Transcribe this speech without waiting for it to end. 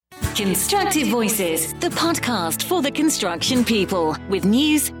Constructive Voices, the podcast for the construction people, with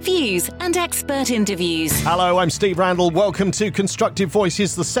news, views, and expert interviews. Hello, I'm Steve Randall. Welcome to Constructive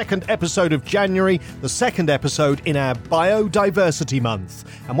Voices, the second episode of January, the second episode in our Biodiversity Month.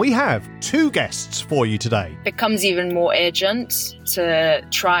 And we have two guests for you today. It becomes even more urgent to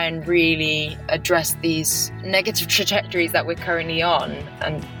try and really address these negative trajectories that we're currently on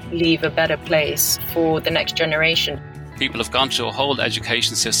and leave a better place for the next generation. People have gone through a whole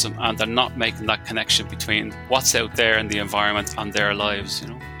education system and they're not making that connection between what's out there in the environment and their lives,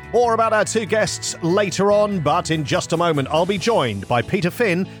 More about our two guests later on, but in just a moment I'll be joined by Peter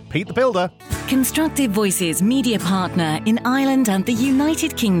Finn, Pete the Builder. Constructive Voices media partner in Ireland and the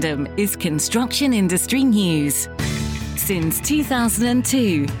United Kingdom is Construction Industry News. Since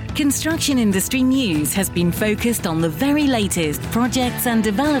 2002, Construction Industry News has been focused on the very latest projects and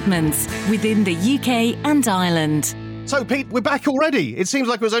developments within the UK and Ireland. So, Pete, we're back already. It seems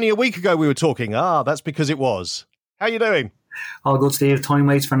like it was only a week ago we were talking. That's because it was. How are you doing? All good, Steve. Time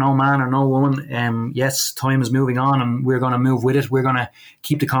waits for no man or no woman. Yes, time is moving on and we're going to move with it. We're going to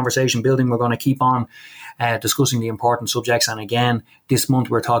keep the conversation building. We're going to keep on discussing the important subjects. And again, this month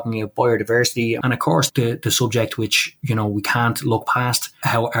we're talking about biodiversity. And of course, the subject which, we can't look past,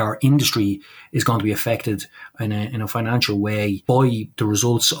 how our industry is going to be affected in a financial way by the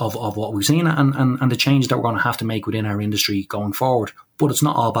results of what we've seen and the change that we're going to have to make within our industry going forward. But it's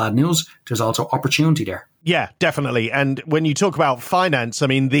not all bad news. There's also opportunity there. Yeah, definitely. And when you talk about finance, I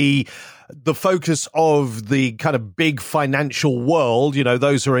mean, the focus of the kind of big financial world,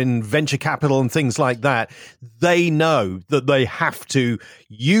 those who are in venture capital and things like that, they know that they have to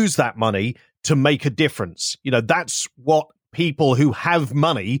use that money to make a difference. That's what people who have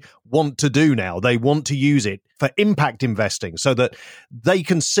money want to do now. They want to use it for impact investing so that they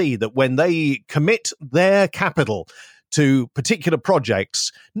can see that when they commit their capital to particular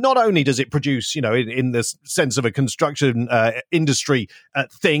projects, not only does it produce, in the sense of a construction industry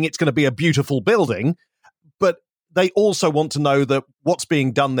thing, it's going to be a beautiful building, but they also want to know that what's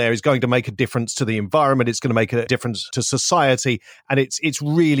being done there is going to make a difference to the environment, it's going to make a difference to society, and it's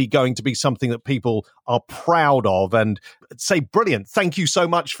really going to be something that people are proud of and say, brilliant, thank you so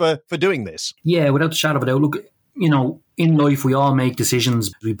much for doing this. Yeah, without a shadow of a doubt. Look, in life, we all make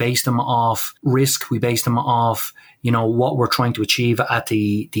decisions. We base them off risk. We base them off, what we're trying to achieve at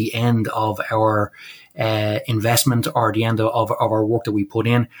the end of our investment or the end of our work that we put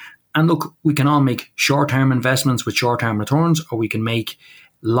in. And look, we can all make short-term investments with short-term returns, or we can make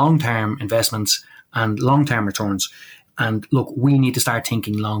long-term investments and long-term returns. And look, we need to start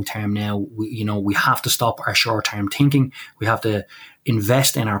thinking long-term now. We have to stop our short-term thinking. We have to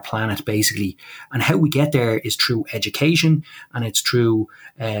invest in our planet, basically. And how we get there is through education, and it's through,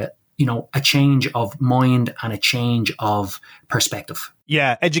 a change of mind and a change of perspective.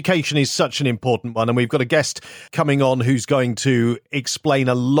 Yeah, education is such an important one. And we've got a guest coming on who's going to explain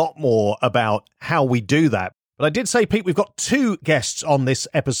a lot more about how we do that. But I did say, Pete, we've got two guests on this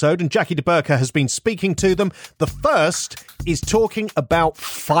episode, and Jackie de Burca has been speaking to them. The first is talking about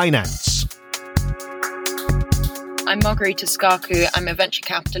finance. I'm Margarita Skarku. I'm a venture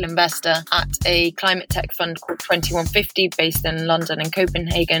capital investor at a climate tech fund called 2150, based in London and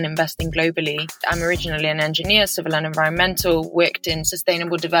Copenhagen, investing globally. I'm originally an engineer, civil and environmental, worked in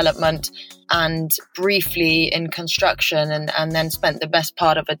sustainable development and briefly in construction, and then spent the best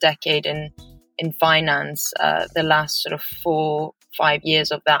part of a decade in finance, the last sort of 4-5 years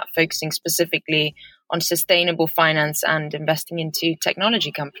of that, focusing specifically on sustainable finance and investing into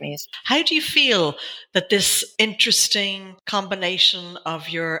technology companies. How do you feel that this interesting combination of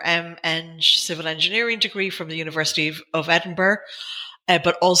your MEng civil engineering degree from the University of Edinburgh,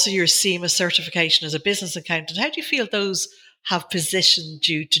 but also your CIMA certification as a business accountant, how do you feel those have positioned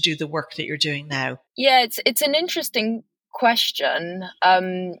you to do the work that you're doing now? Yeah, it's an interesting question.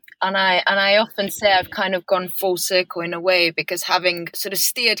 And I often say I've kind of gone full circle in a way, because having sort of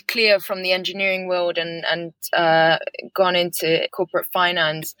steered clear from the engineering world and gone into corporate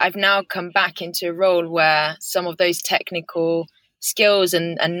finance, I've now come back into a role where some of those technical skills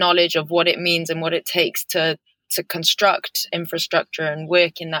and knowledge of what it means and what it takes to construct infrastructure and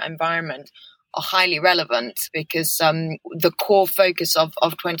work in that environment are highly relevant, because the core focus of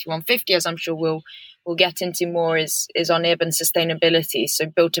 2150, as I'm sure we'll get into more, is on urban sustainability. So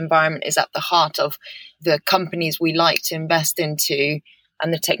built environment is at the heart of the companies we like to invest into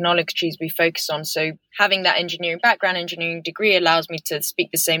and the technologies we focus on. So having that engineering background, engineering degree, allows me to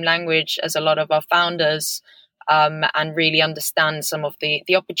speak the same language as a lot of our founders, and really understand some of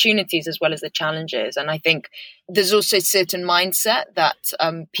the opportunities as well as the challenges. And I think there's also a certain mindset that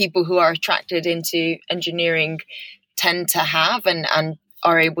people who are attracted into engineering tend to have, and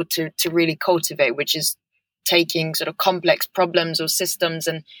are able to really cultivate, which is taking sort of complex problems or systems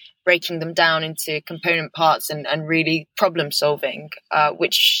and breaking them down into component parts and really problem solving,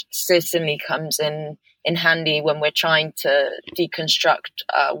 which certainly comes in handy when we're trying to deconstruct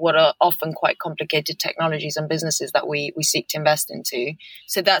what are often quite complicated technologies and businesses that we seek to invest into.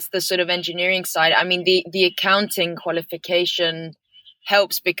 So that's the sort of engineering side. I mean, the accounting qualification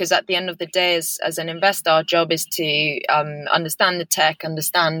helps because at the end of the day, as an investor, our job is to understand the tech,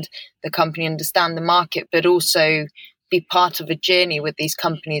 understand the company, understand the market, but also be part of a journey with these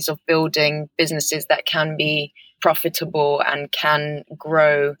companies of building businesses that can be profitable and can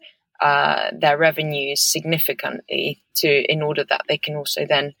grow their revenues significantly in order that they can also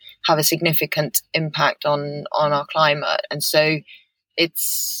then have a significant impact on our climate. And so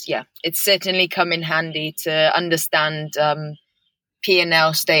it's certainly come in handy to understand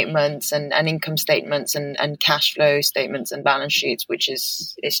P&L statements and income statements and cash flow statements and balance sheets, which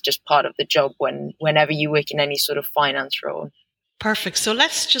is just part of the job whenever you work in any sort of finance role. Perfect. So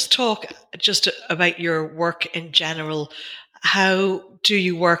let's just talk just about your work in general. How do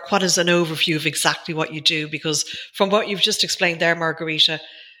you work? What is an overview of exactly what you do? Because from what you've just explained there, Margherita,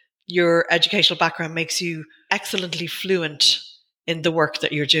 your educational background makes you excellently fluent in the work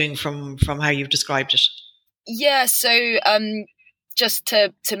that you're doing from how you've described it. Yeah, so just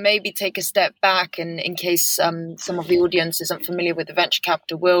to maybe take a step back, and in case some of the audience isn't familiar with the venture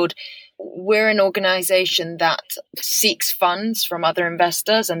capital world, we're an organization that seeks funds from other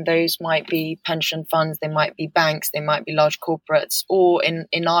investors, and those might be pension funds, they might be banks, they might be large corporates, or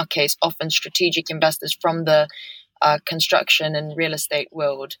in our case, often strategic investors from the construction and real estate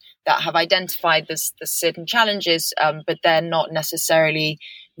world that have identified the certain challenges, but they're not necessarily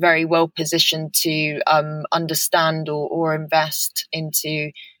very well positioned to understand or invest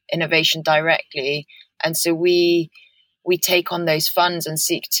into innovation directly. And so we take on those funds and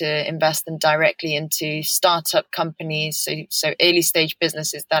seek to invest them directly into startup companies, so early stage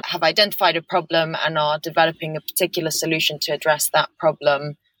businesses that have identified a problem and are developing a particular solution to address that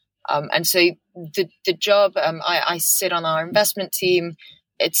problem. And so the job, I sit on our investment team.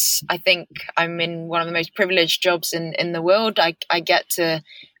 I think I'm in one of the most privileged jobs in the world. I get to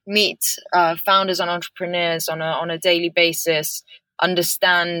meet founders and entrepreneurs on a daily basis,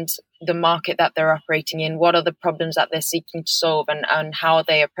 understand the market that they're operating in, what are the problems that they're seeking to solve, and how are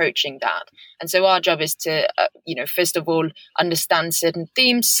they approaching that. And so our job is to, first of all, understand certain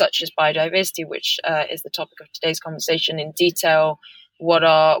themes such as biodiversity, which is the topic of today's conversation, in detail. What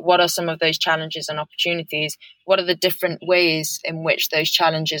are some of those challenges and opportunities? What are the different ways in which those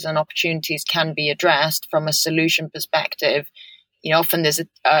challenges and opportunities can be addressed from a solution perspective? Often there's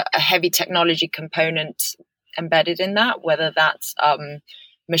a heavy technology component embedded in that, whether that's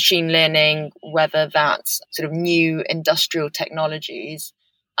machine learning, whether that's sort of new industrial technologies,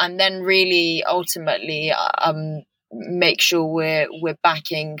 and then really ultimately make sure we're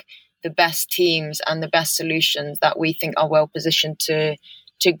backing the best teams and the best solutions that we think are well positioned to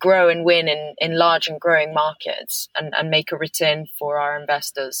grow and win in large and growing markets and make a return for our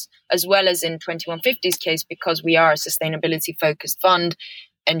investors, as well as in 2150's case, because we are a sustainability focused fund,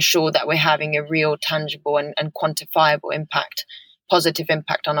 ensure that we're having a real tangible and quantifiable impact, positive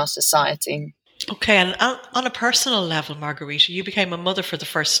impact on our society. Okay, and on a personal level, Margherita, you became a mother for the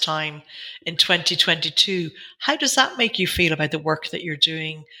first time in 2022. How does that make you feel about the work that you're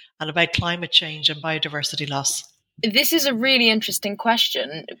doing and about climate change and biodiversity loss? This is a really interesting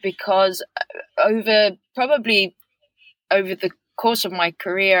question because over the course of my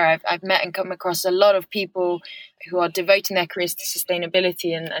career, I've met and come across a lot of people who are devoting their careers to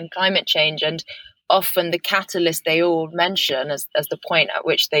sustainability and climate change, and often the catalyst they all mention as the point at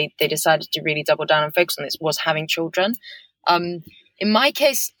which they decided to really double down and focus on this was having children. In my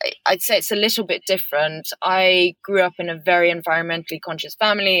case, I'd say it's a little bit different. I grew up in a very environmentally conscious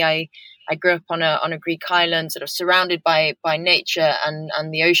family. I grew up on a Greek island, sort of surrounded by nature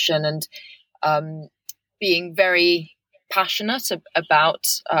and the ocean, and being very passionate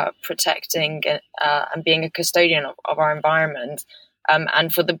about protecting and being a custodian of our environment.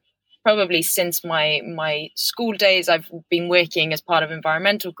 And for probably since my school days, I've been working as part of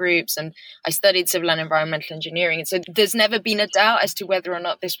environmental groups, and I studied civil and environmental engineering. And so there's never been a doubt as to whether or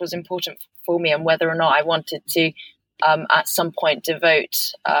not this was important for me and whether or not I wanted to at some point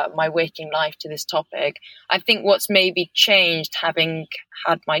devote my working life to this topic. I think what's maybe changed, having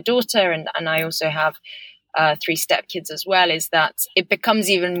had my daughter, and I also have 3 stepkids as well, is that it becomes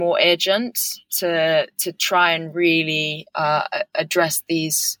even more urgent to try and really address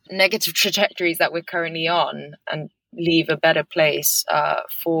these negative trajectories that we're currently on and leave a better place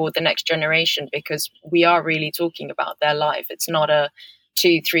for the next generation, because we are really talking about their life. It's not a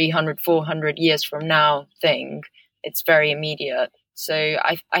 200, 300, 400 years from now thing. It's very immediate. So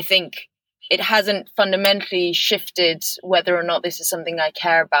I think it hasn't fundamentally shifted whether or not this is something I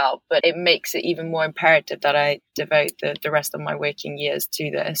care about, but it makes it even more imperative that I devote the rest of my working years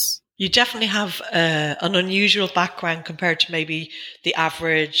to this. You definitely have an unusual background compared to maybe the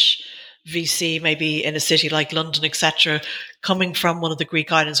average VC, maybe in a city like London, etc., coming from one of the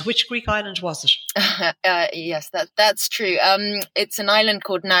Greek islands. Which Greek island was it? Yes, that's true. It's an island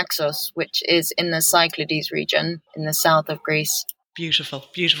called Naxos, which is in the Cyclades region in the south of Greece. Beautiful,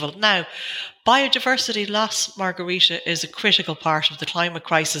 beautiful. Now, biodiversity loss, Margherita, is a critical part of the climate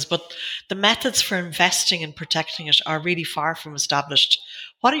crisis, but the methods for investing and protecting it are really far from established.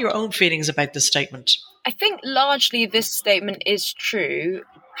 What are your own feelings about this statement? I think largely this statement is true.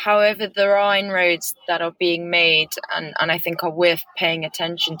 However, there are inroads that are being made and I think are worth paying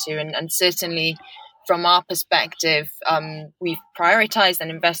attention to. And certainly from our perspective, we've prioritized and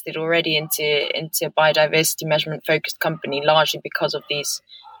invested already into a biodiversity measurement focused company, largely because of these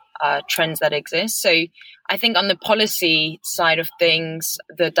trends that exist. So I think on the policy side of things,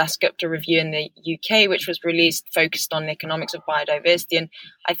 the Dasgupta review in the UK, which was released, focused on the economics of biodiversity. And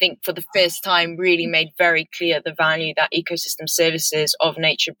I think for the first time really made very clear the value that ecosystem services of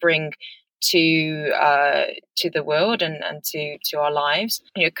nature bring to the world and to our lives.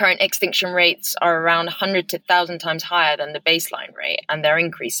 Current extinction rates are around 100 to 1,000 times higher than the baseline rate, and they're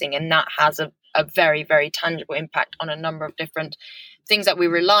increasing. And that has a very, very tangible impact on a number of different things that we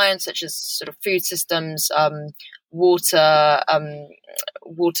rely on, such as sort of food systems, water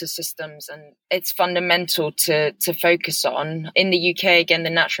systems, and it's fundamental to focus on. In the UK, again, the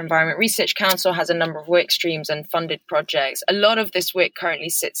Natural Environment Research Council has a number of work streams and funded projects. A lot of this work currently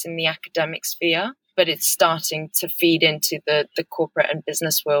sits in the academic sphere, but it's starting to feed into the corporate and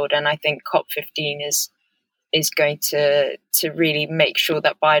business world, and I think COP15 is going to really make sure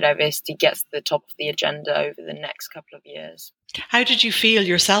that biodiversity gets to the top of the agenda over the next couple of years. How did you feel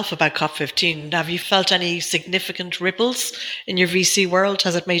yourself about COP15? Have you felt any significant ripples in your VC world?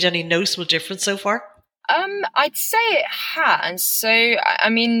 Has it made any noticeable difference so far? I'd say it has. So, I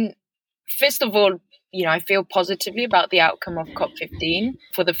mean, first of all, I feel positively about the outcome of COP15.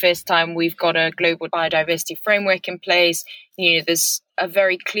 For the first time, we've got a global biodiversity framework in place. There's a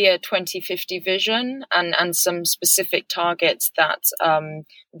very clear 2050 vision and some specific targets that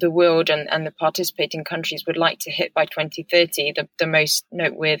the world and the participating countries would like to hit by 2030. The most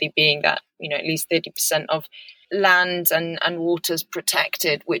noteworthy being that, at least 30% of land and waters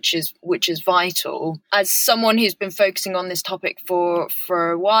protected, which is vital. As someone who's been focusing on this topic for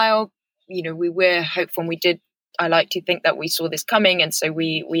a while, we were hopeful, and I like to think that we saw this coming. And so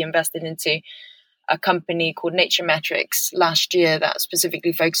we invested into a company called Nature Metrics last year that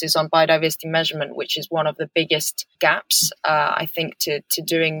specifically focuses on biodiversity measurement, which is one of the biggest gaps, I think, to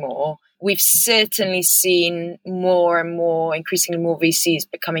doing more. We've certainly seen more and more, increasingly more VCs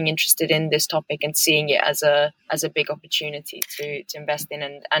becoming interested in this topic and seeing it as a big opportunity to invest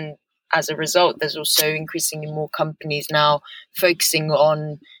in. And as a result, there's also increasingly more companies now focusing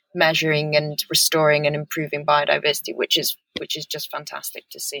on measuring and restoring and improving biodiversity, which is just fantastic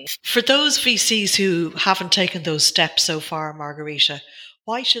to see. For those VCs who haven't taken those steps so far, Margherita,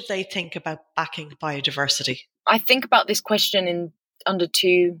 why should they think about backing biodiversity? I think about this question under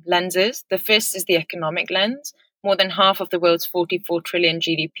two lenses. The first is the economic lens. More than half of the world's 44 trillion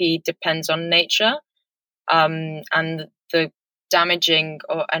GDP depends on nature, and the damaging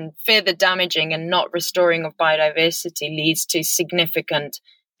and further damaging and not restoring of biodiversity leads to significant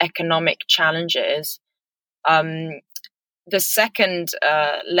economic challenges. The second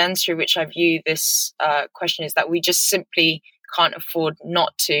lens through which I view this question is that we just simply can't afford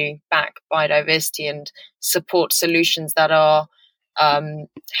not to back biodiversity and support solutions that are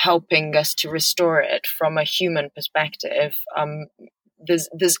helping us to restore it from a human perspective.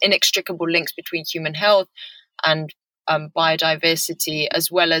 There's inextricable links between human health and biodiversity,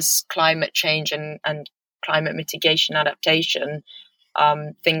 as well as climate change and climate mitigation adaptation.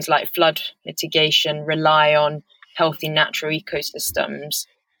 Things like flood mitigation rely on healthy natural ecosystems.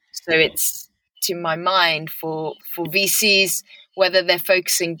 So it's, to my mind, for VCs, whether they're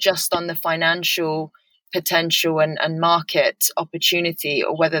focusing just on the financial potential and market opportunity,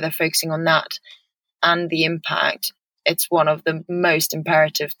 or whether they're focusing on that and the impact, it's one of the most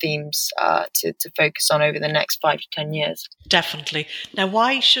imperative themes to focus on over the next 5 to 10 years. Definitely. Now,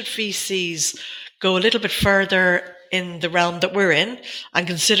 why should VCs go a little bit further in the realm that we're in and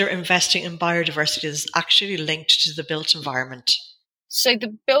consider investing in biodiversity is actually linked to the built environment? So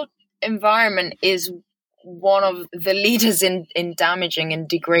the built environment is one of the leaders in damaging and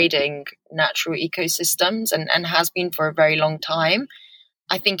degrading natural ecosystems and has been for a very long time.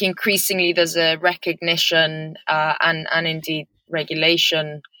 I think increasingly there's a recognition and indeed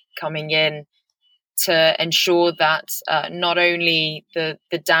regulation coming in to ensure that not only the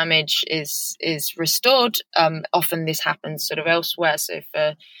damage is restored. Often this happens sort of elsewhere. So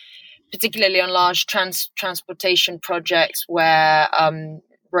for particularly on large transportation projects where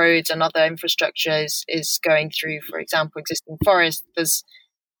roads and other infrastructure is going through, for example, existing forests,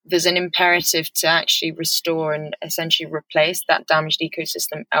 there's an imperative to actually restore and essentially replace that damaged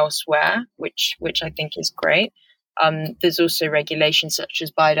ecosystem elsewhere, which I think is great. There's also regulations such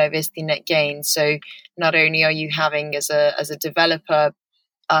as biodiversity net gain. So not only are you having as a developer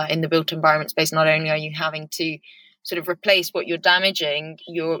in the built environment space, not only are you having to sort of replace what you're damaging,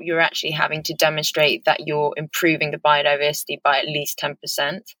 you're actually having to demonstrate that you're improving the biodiversity by at least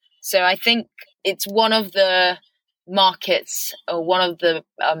 10%. So I think it's one of the markets or one of the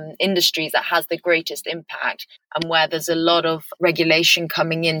industries that has the greatest impact, and where there's a lot of regulation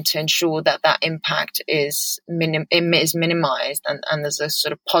coming in to ensure that impact is minimized, and there's a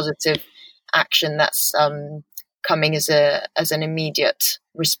sort of positive action that's coming as an immediate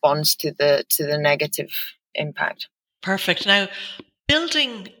response to the negative impact. Perfect. Now,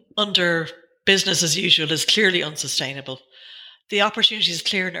 building under business as usual is clearly unsustainable. The opportunity is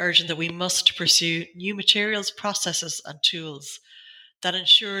clear and urgent that we must pursue new materials, processes and tools that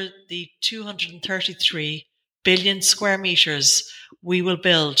ensure the 233 billion square metres we will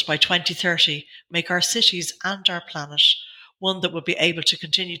build by 2030 make our cities and our planet one that will be able to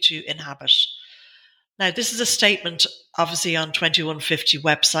continue to inhabit. Now, this is a statement obviously on 2150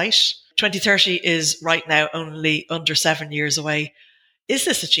 website. 2030 is right now only under 7 years away. Is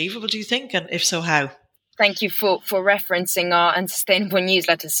this achievable, do you think? And if so, how? Thank you for referencing our Unsustainable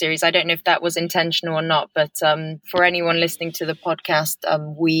newsletter series. I don't know if that was intentional or not, but for anyone listening to the podcast,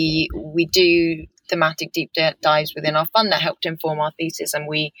 we do thematic deep dives within our fund that help to inform our thesis, and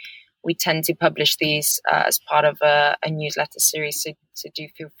we tend to publish these as part of a newsletter series. So do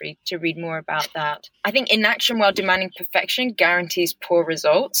feel free to read more about that. I think inaction while demanding perfection guarantees poor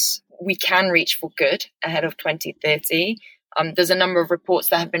results. We can reach for good ahead of 2030. There's a number of reports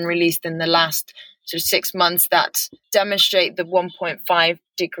that have been released in the last sort of 6 months that demonstrate the 1.5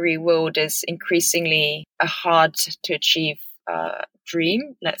 degree world is increasingly a hard to achieve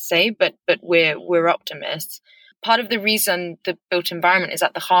dream, let's say, but we're optimists. Part of the reason the built environment is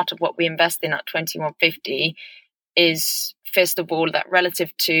at the heart of what we invest in at 2150 is, first of all, that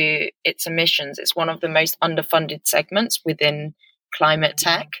relative to its emissions, it's one of the most underfunded segments within climate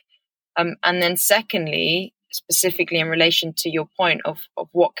tech. And then secondly, specifically in relation to your point of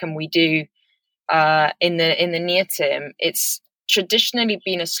what can we do in the near term, it's traditionally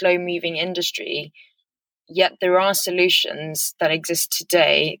been a slow-moving industry, yet there are solutions that exist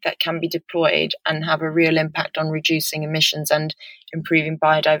today that can be deployed and have a real impact on reducing emissions and improving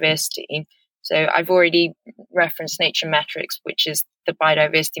biodiversity. So I've already referenced Nature Metrics, which is the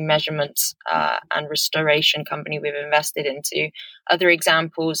biodiversity measurement and restoration company we've invested into. Other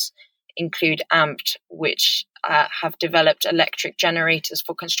examples include AMPT, which have developed electric generators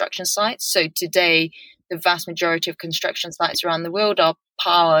for construction sites. So today, the vast majority of construction sites around the world are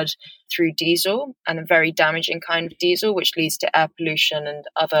powered through diesel, and a very damaging kind of diesel, which leads to air pollution and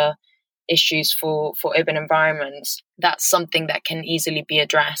other issues for urban environments. That's something that can easily be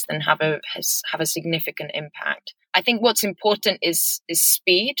addressed and have a significant impact. I think what's important is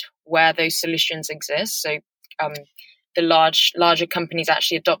speed where those solutions exist. So the larger companies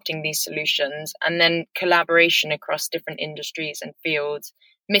actually adopting these solutions, and then collaboration across different industries and fields,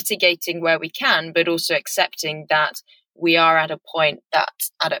 mitigating where we can, but also accepting that we are at a point that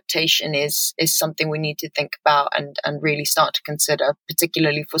adaptation is something we need to think about and really start to consider,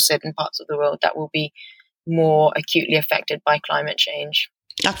 particularly for certain parts of the world that will be more acutely affected by climate change.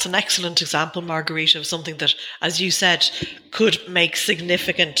 That's an excellent example, Margherita, of something that, as you said, could make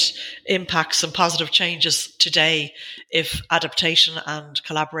significant impacts and positive changes today if adaptation and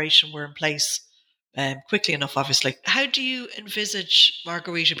collaboration were in place quickly enough, obviously. How do you envisage,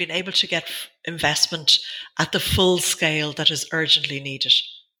 Margherita, being able to get investment at the full scale that is urgently needed?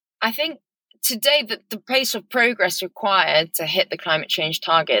 I think today the pace of progress required to hit the climate change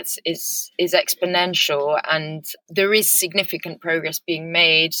targets is exponential, and there is significant progress being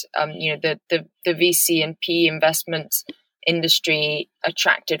made. The VC and PE investment industry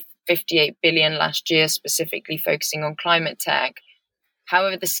attracted 58 billion last year, specifically focusing on climate tech.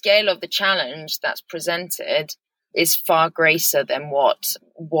 However, the scale of the challenge that's presented is far greater than what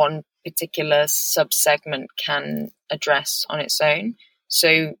one particular subsegment can address on its own.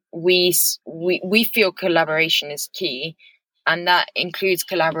 So we feel collaboration is key, and that includes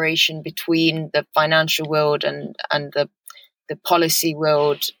collaboration between the financial world and the the policy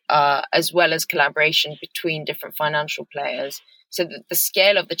world, as well as collaboration between different financial players. So that the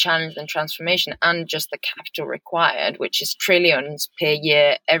scale of the challenge and transformation and just the capital required, which is trillions per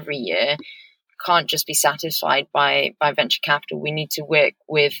year, every year, can't just be satisfied by venture capital. We need to work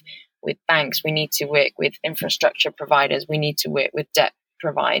with banks. We need to work with infrastructure providers. We need to work with debt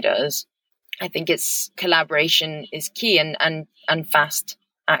providers. I think it's collaboration is key and fast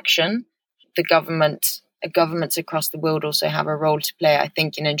action. Governments across the world also have a role to play, I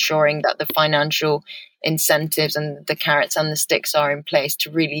think, in ensuring that the financial incentives and the carrots and the sticks are in place to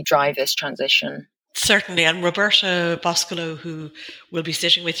really drive this transition. Certainly. And Roberta Boscolo, who will be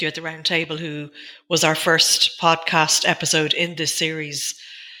sitting with you at the round table, who was our first podcast episode in this series,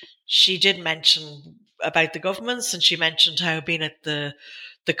 she did mention about the governments, and she mentioned how being at the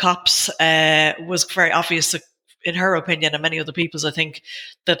COPs was very obvious, in her opinion, and many other people's, I think,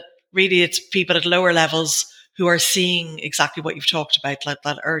 that really it's people at lower levels who are seeing exactly what you've talked about, like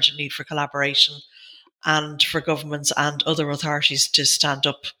that urgent need for collaboration and for governments and other authorities to stand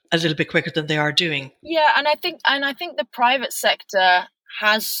up a little bit quicker than they are doing. Yeah, and I think the private sector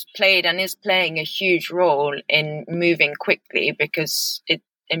has played and is playing a huge role in moving quickly, because it,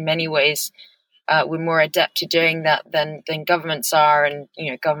 in many ways, we're more adept to doing that than governments are, and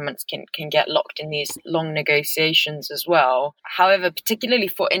governments can get locked in these long negotiations as well. However, particularly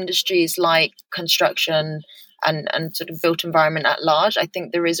for industries like construction and sort of built environment at large, I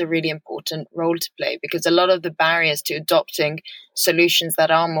think there is a really important role to play, because a lot of the barriers to adopting solutions that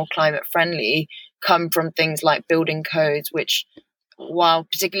are more climate friendly come from things like building codes, which, while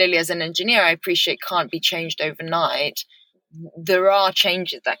particularly as an engineer I appreciate can't be changed overnight, there are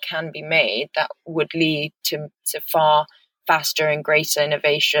changes that can be made that would lead to far faster and greater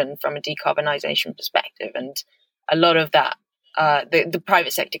innovation from a decarbonisation perspective. And a lot of that, the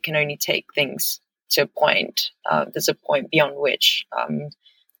private sector can only take things to a point. There's a point beyond which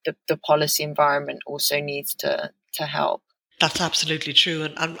the policy environment also needs to help. That's absolutely true.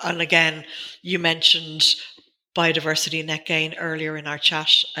 And again, you mentioned biodiversity net gain earlier in our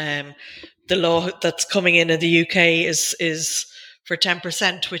chat. The law that's coming in the UK is for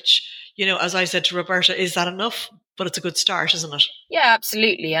 10%, which, as I said to Roberta, is that enough? But it's a good start, isn't it? Yeah,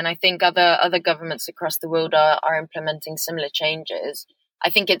 absolutely. And I think other governments across the world are implementing similar changes. I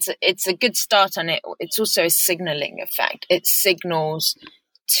think it's a good start, and it's also a signaling effect. It signals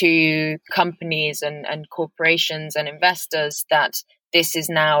to companies and corporations and investors that this is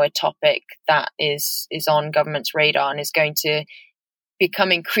now a topic that is on government's radar and is going to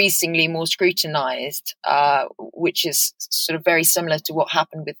become increasingly more scrutinized, which is sort of very similar to what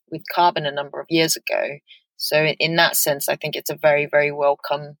happened with carbon a number of years ago. So in that sense, I think it's a very, very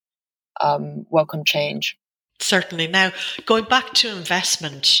welcome change. Certainly. Now, going back to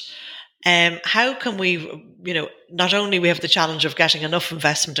investment, how can we, not only we have the challenge of getting enough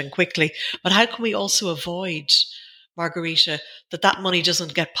investment and quickly, but how can we also avoid, Margherita, that money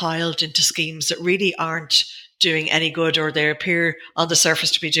doesn't get piled into schemes that really aren't doing any good, or they appear on the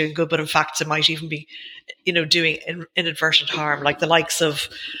surface to be doing good, but in fact they might even be, doing inadvertent harm, like the likes of,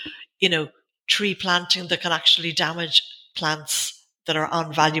 tree planting that can actually damage plants that are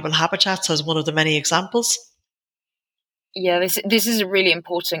on valuable habitats, as one of the many examples? Yeah, this is a really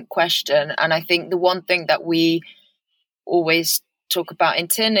important question, and I think the one thing that we always talk about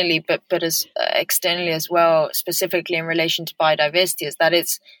internally, but as externally as well, specifically in relation to biodiversity, is that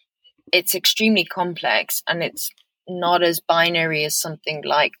it's extremely complex, and it's not as binary as something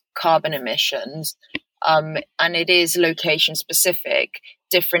like carbon emissions, and it is location specific.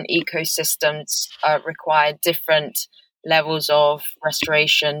 Different ecosystems require different levels of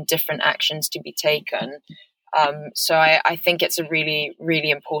restoration, different actions to be taken. So I think it's a really,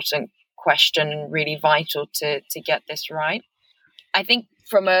 really important question, and really vital to get this right. I think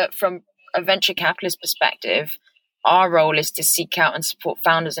from a venture capitalist perspective, our role is to seek out and support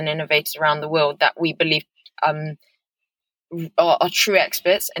founders and innovators around the world that we believe are true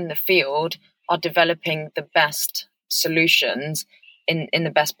experts in the field, are developing the best solutions in the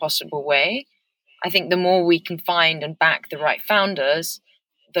best possible way. I think the more we can find and back the right founders,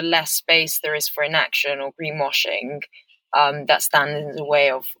 the less space there is for inaction or greenwashing that stands in the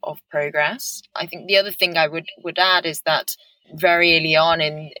way of progress. I think the other thing I would add is that very early on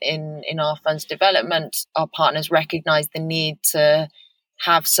in our fund's development, our partners recognized the need to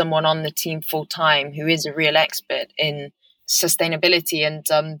have someone on the team full time who is a real expert in sustainability.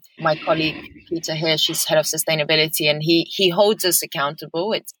 And my colleague Peter Hirsch is head of sustainability, and he holds us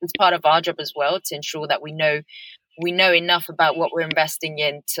accountable. It's part of our job as well to ensure that we know enough about what we're investing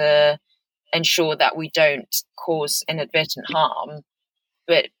in to ensure that we don't cause inadvertent harm.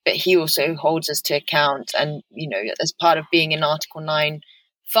 but he also holds us to account. And, you know, as part of being an Article 9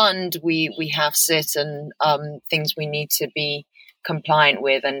 fund, we have certain things we need to be compliant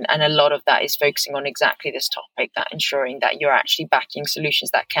with, and a lot of that is focusing on exactly this topic, that ensuring that you're actually backing solutions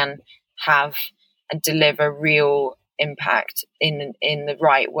that can have and deliver real impact in the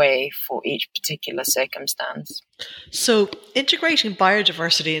right way for each particular circumstance. So integrating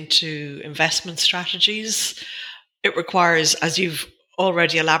biodiversity into investment strategies, it requires, as you've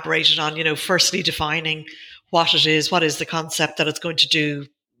already elaborated on, you know, firstly defining what it is, what is the concept that it's going to do,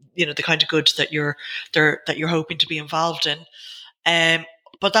 you know, the kind of good that you're hoping to be involved in.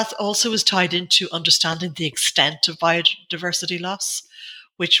 But that also is tied into understanding the extent of biodiversity loss,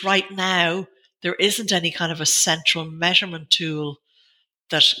 which right now there isn't any kind of a central measurement tool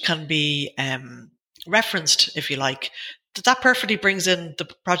that can be referenced, if you like. That perfectly brings in the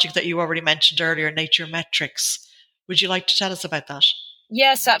project that you already mentioned earlier, Nature Metrics. Would you like to tell us about that?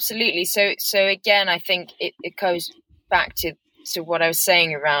 Yes, absolutely. So again, I think it goes back to what I was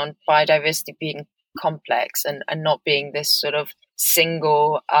saying around biodiversity being complex and not being this sort of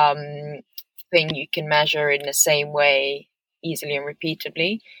single thing you can measure in the same way easily and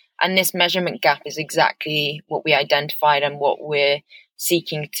repeatably. And this measurement gap is exactly what we identified and what we're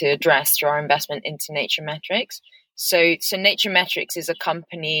seeking to address through our investment into Nature Metrics. So Nature Metrics is a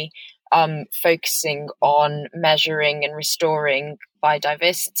company focusing on measuring and restoring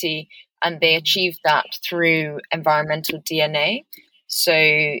biodiversity, and they achieve that through environmental DNA. So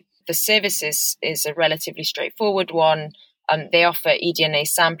the service is a relatively straightforward one. They offer eDNA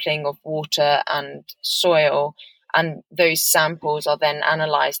sampling of water and soil, and those samples are then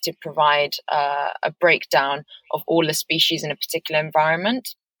analyzed to provide a breakdown of all the species in a particular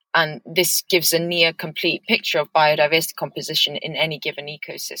environment. And this gives a near complete picture of biodiversity composition in any given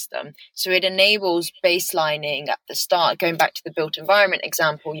ecosystem. So it enables baselining at the start, going back to the built environment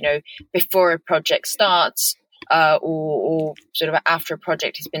example, you know, before a project starts or sort of after a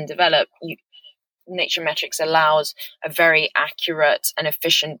project has been developed, Nature Metrics allows a very accurate and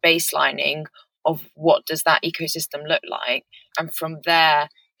efficient baselining of what does that ecosystem look like. And from there,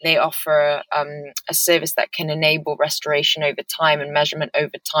 they offer a service that can enable restoration over time and measurement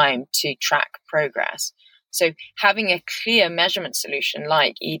over time to track progress. So having a clear measurement solution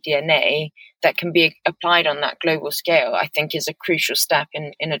like eDNA that can be applied on that global scale, I think is a crucial step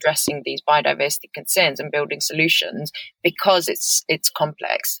in addressing these biodiversity concerns and building solutions, because it's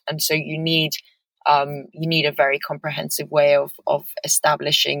complex. And so you need a very comprehensive way of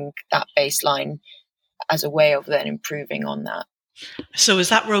establishing that baseline as a way of then improving on that. So is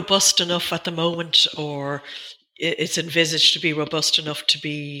that robust enough at the moment, or it's envisaged to be robust enough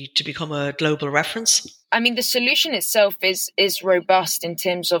to become a global reference? I mean, the solution itself is robust in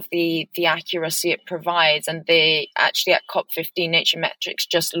terms of the accuracy it provides. And they actually at COP15, Nature Metrics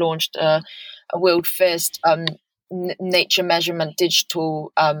just launched a world first nature measurement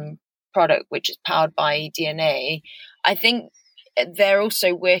digital product, which is powered by eDNA. I think they're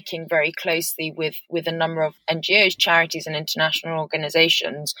also working very closely with a number of NGOs, charities, and international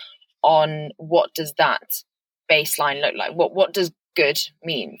organizations on what does that baseline look like? What does good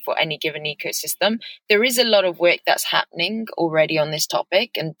mean for any given ecosystem? There is a lot of work that's happening already on this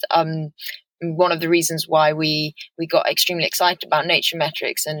topic, and one of the reasons why we got extremely excited about Nature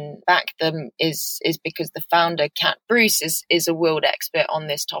Metrics and backed them is because the founder, Kat Bruce, is a world expert on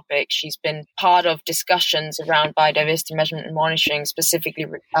this topic. She's been part of discussions around biodiversity measurement and monitoring, specifically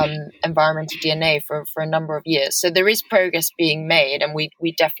environmental DNA, for a number of years. So there is progress being made, and we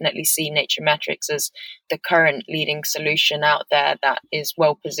definitely see Nature Metrics as the current leading solution out there that is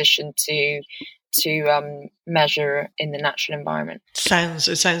well positioned to measure in the natural environment.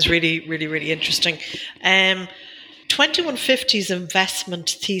 It sounds really, really, really interesting. 2150's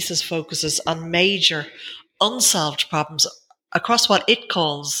investment thesis focuses on major unsolved problems across what it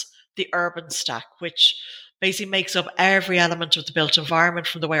calls the urban stack, which basically makes up every element of the built environment,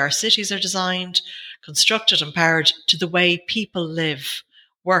 from the way our cities are designed, constructed and powered, to the way people live,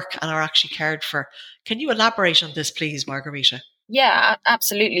 work and are actually cared for. Can you elaborate on this, please, Margarita? Yeah,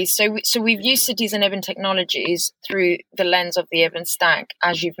 absolutely. So we've used cities and urban technologies through the lens of the urban stack,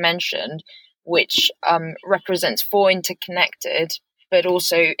 as you've mentioned, which represents 4 interconnected but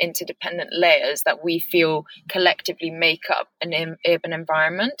also interdependent layers that we feel collectively make up an urban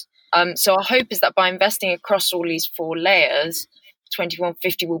environment. So our hope is that by investing across all these 4 layers,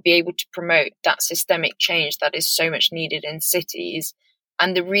 2150 will be able to promote that systemic change that is so much needed in cities.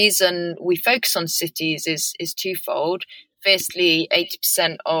 And the reason we focus on cities is twofold. Firstly,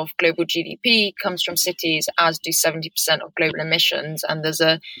 80% of global GDP comes from cities, as do 70% of global emissions. And there's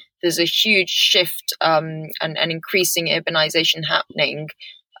a huge shift and increasing urbanization happening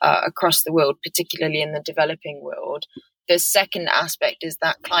across the world, particularly in the developing world. The second aspect is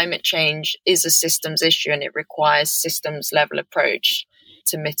that climate change is a systems issue, and it requires systems level approach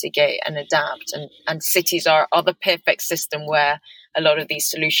to mitigate and adapt. And cities are the perfect system where a lot of these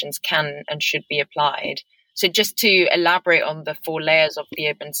solutions can and should be applied. So just to elaborate on the 4 layers of the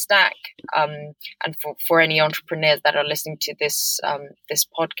urban stack, and for any entrepreneurs that are listening to this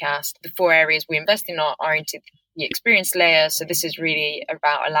podcast, the 4 areas we invest in are into the experience layer. So this is really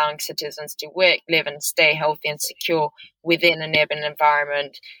about allowing citizens to work, live and stay healthy and secure within an urban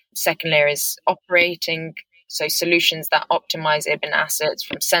environment. Second layer is operating. So solutions that optimize urban assets,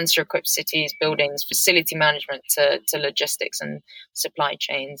 from sensor-equipped cities, buildings, facility management to logistics and supply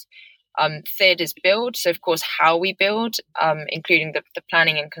chains. Third is build. So, of course, how we build, including the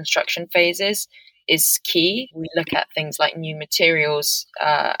planning and construction phases, is key. We look at things like new materials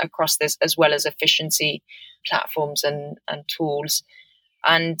across this, as well as efficiency platforms and tools.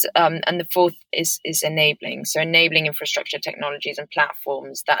 And the fourth is enabling. So enabling infrastructure technologies and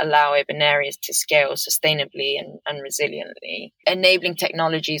platforms that allow urban areas to scale sustainably and resiliently. Enabling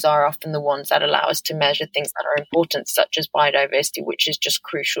technologies are often the ones that allow us to measure things that are important, such as biodiversity, which is just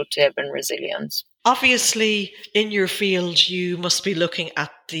crucial to urban resilience. Obviously, in your field, you must be looking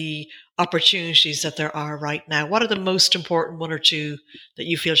at the opportunities that there are right now. What are the most important 1 or 2 that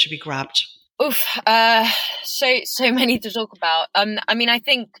you feel should be grabbed? So many to talk about. I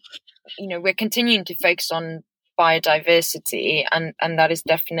think, we're continuing to focus on biodiversity, and that is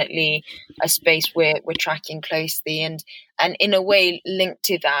definitely a space we're tracking closely. And in a way linked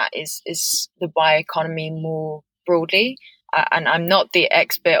to that is the bioeconomy more broadly. And I'm not the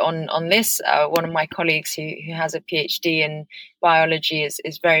expert on this. One of my colleagues who has a PhD in biology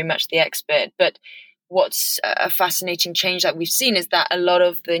is very much the expert. But what's a fascinating change that we've seen is that a lot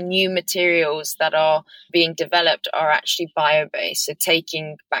of the new materials that are being developed are actually bio-based. So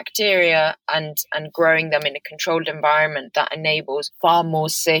taking bacteria and growing them in a controlled environment that enables far more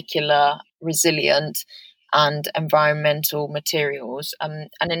circular, resilient and environmental materials. And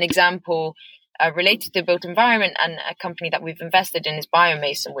an example related to the built environment and a company that we've invested in is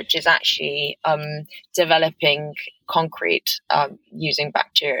Biomason, which is actually developing concrete using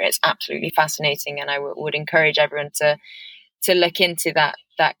bacteria. It's absolutely fascinating, and I would encourage everyone to look into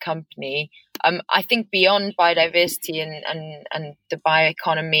that company. I think beyond biodiversity and the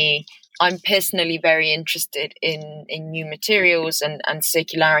bioeconomy, I'm personally very interested in new materials and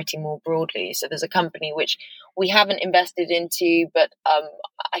circularity more broadly. So there's a company which we haven't invested into, but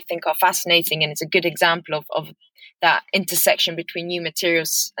I think are fascinating, and it's a good example of that intersection between new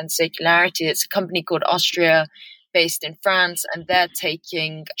materials and circularity. It's a company called Austria, based in France, and they're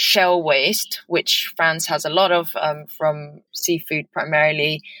taking shell waste, which France has a lot of from seafood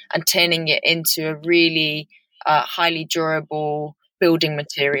primarily, and turning it into a really highly durable building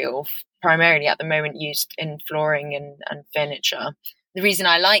material, primarily at the moment used in flooring and furniture. The reason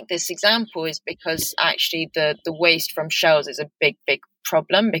I like this example is because actually the waste from shells is a big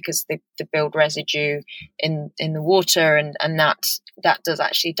problem, because they build residue in the water, and that does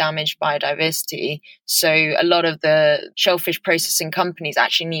actually damage biodiversity. So a lot of the shellfish processing companies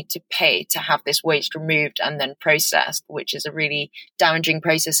actually need to pay to have this waste removed and then processed, which is a really damaging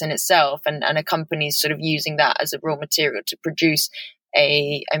process in itself. And a company is sort of using that as a raw material to produce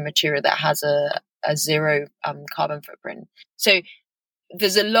a material that has a zero carbon footprint. So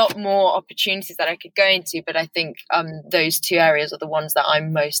there's a lot more opportunities that I could go into, but I think those 2 areas are the ones that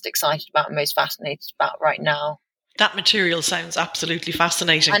I'm most excited about and most fascinated about right now. That material sounds absolutely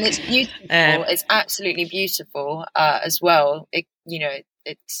fascinating. And it's beautiful. It's absolutely beautiful as well.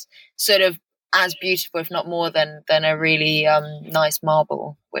 It's sort of as beautiful, if not more, than a really nice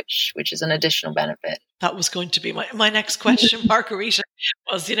marble, which is an additional benefit. That was going to be my next question, Margherita,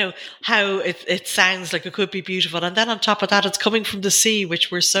 was, how it sounds like it could be beautiful. And then on top of that, it's coming from the sea,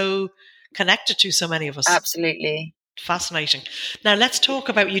 which we're so connected to, so many of us. Absolutely. Fascinating. Now, let's talk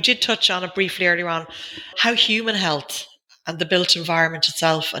about, you did touch on it briefly earlier on, how human health and the built environment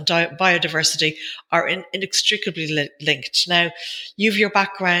itself and biodiversity are inextricably linked. Now, you've your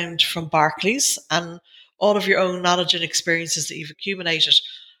background from Barclays and all of your own knowledge and experiences that you've accumulated.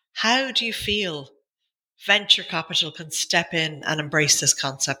 How do you feel venture capital can step in and embrace this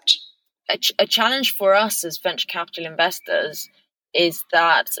concept? A challenge for us as venture capital investors is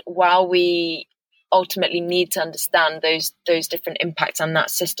that while we ultimately need to understand those different impacts on that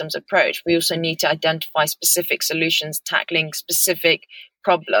systems approach, we also need to identify specific solutions tackling specific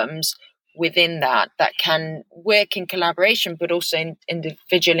problems within that can work in collaboration, but also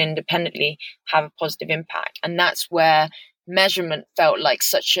individually, independently have a positive impact. And that's where measurement felt like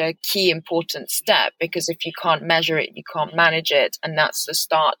such a key important step, because if you can't measure it, you can't manage it. And that's the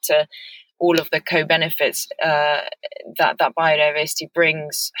start to all of the co-benefits that biodiversity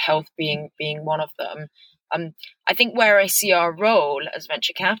brings, health being one of them. I think where I see our role as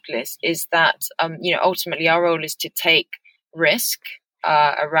venture capitalists is that, ultimately our role is to take risk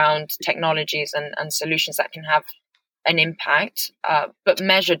around technologies and solutions that can have an impact, but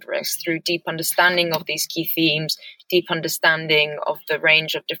measured risk through deep understanding of these key themes, deep understanding of the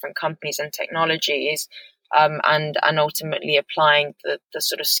range of different companies and technologies, and ultimately applying the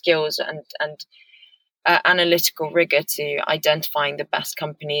sort of skills and analytical rigor to identifying the best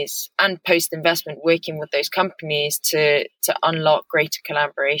companies, and post-investment working with those companies to unlock greater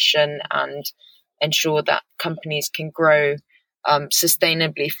collaboration and ensure that companies can grow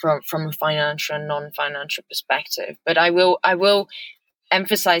sustainably from a financial and non-financial perspective. But I will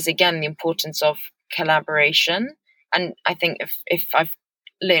emphasize again the importance of collaboration. And I think if I've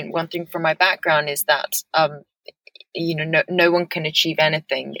learned one thing from my background is that no one can achieve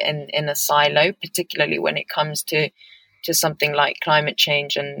anything in a silo, particularly when it comes to something like climate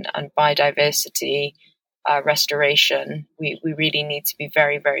change and biodiversity restoration. We really need to be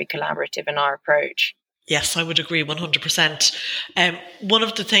very, very collaborative in our approach. Yes, I would agree 100%. One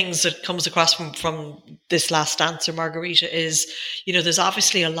of the things that comes across from this last answer, Margarita, is, there's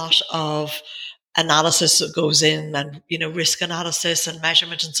obviously a lot of analysis that goes in and, risk analysis and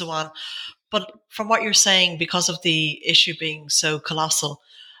measurement and so on. But from what you're saying, because of the issue being so colossal,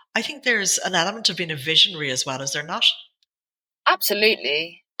 I think there's an element of being a visionary as well, is there not?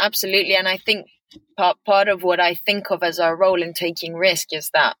 Absolutely. And I think part of what I think of as our role in taking risk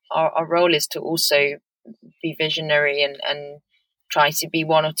is that our role is to also be visionary and try to be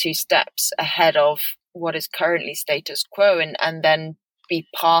one or two steps ahead of what is currently status quo, and then be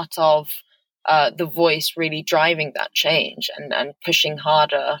part of the voice really driving that change and pushing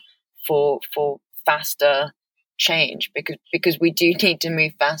harder for faster change, because we do need to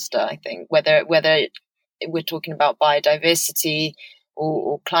move faster. I think whether we're talking about biodiversity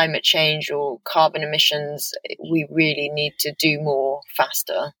or climate change or carbon emissions, we really need to do more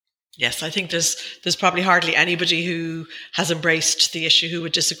faster. Yes, I think there's probably hardly anybody who has embraced the issue who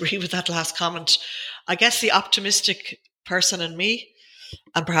would disagree with that last comment. I guess the optimistic person in me,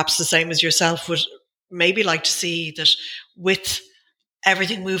 and perhaps the same as yourself, would maybe like to see that with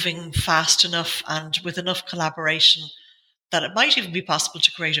everything moving fast enough and with enough collaboration, that it might even be possible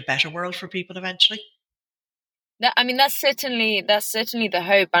to create a better world for people eventually. That's certainly the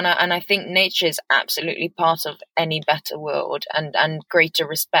hope, and I think nature is absolutely part of any better world, and greater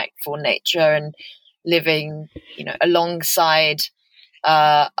respect for nature and living, alongside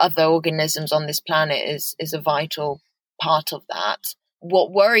other organisms on this planet is a vital part of that.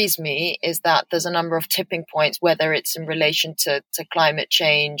 What worries me is that there's a number of tipping points, whether it's in relation to climate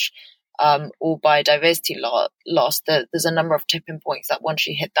change or biodiversity loss. There's a number of tipping points that once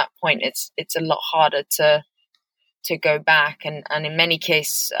you hit that point, it's a lot harder to go back, and in many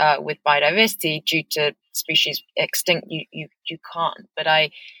cases with biodiversity, due to species extinct, you can't. But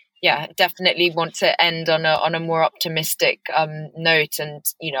I definitely want to end on a more optimistic note, and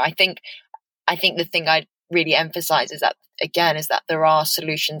I think the thing I'd really emphasize is that there are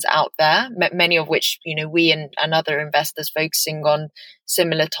solutions out there, many of which we and other investors focusing on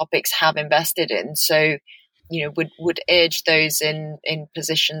similar topics have invested in. So would urge those in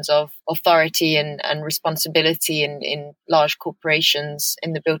positions of authority and responsibility in large corporations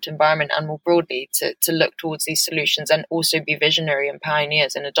in the built environment and more broadly to look towards these solutions and also be visionary and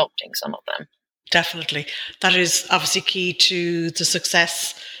pioneers in adopting some of them. Definitely. That is obviously key to the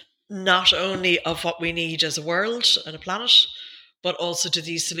success, not only of what we need as a world and a planet, but also to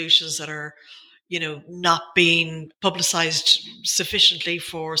these solutions that are not being publicized sufficiently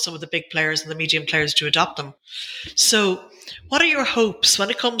for some of the big players and the medium players to adopt them. So what are your hopes when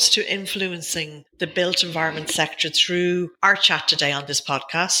it comes to influencing the built environment sector through our chat today on this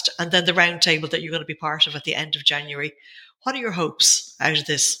podcast, and then the roundtable that you're going to be part of at the end of January? What are your hopes out of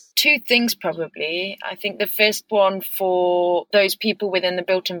this? Two things, probably. I think the first one, for those people within the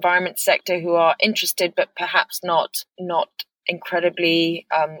built environment sector who are interested but perhaps not incredibly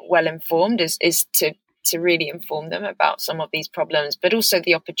well informed, is to really inform them about some of these problems, but also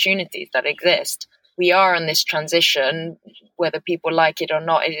the opportunities that exist. We are on this transition, whether people like it or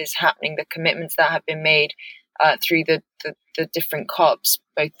not. It is happening. The commitments that have been made through the different COPs,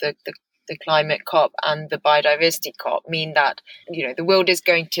 both the climate COP and the biodiversity COP, mean that the world is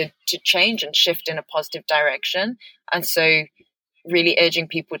going to change and shift in a positive direction. And so really urging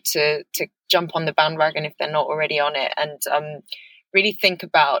people to jump on the bandwagon if they're not already on it, and really think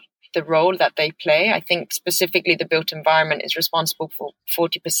about the role that they play. I think specifically the built environment is responsible for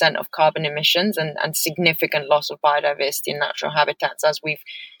 40% of carbon emissions and significant loss of biodiversity and natural habitats, as we've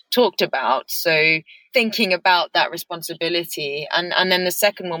talked about. So thinking about that responsibility, and then the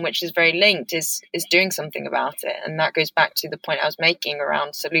second one, which is very linked, is doing something about it. And that goes back to the point I was making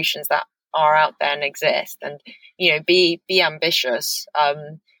around solutions that are out there and exist, and be ambitious.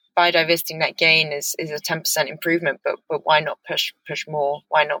 Biodiversity net gain is a 10% improvement, but why not push more?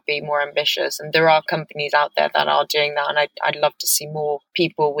 Why not be more ambitious? And there are companies out there that are doing that, and I'd love to see more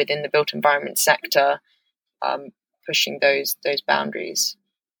people within the built environment sector pushing those boundaries.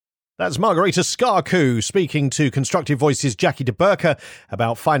 That's Margherita Skarku speaking to Constructive Voices' Jackie de Burca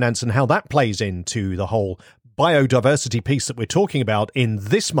about finance and how that plays into the whole biodiversity piece that we're talking about in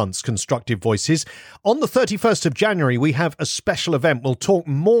this month's Constructive Voices. On the 31st of January, we have a special event. We'll talk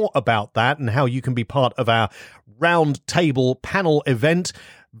more about that and how you can be part of our round table panel event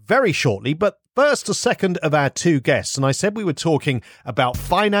very shortly. But first, a second of our two guests. And I said we were talking about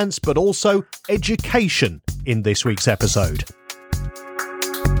finance, but also education in this week's episode.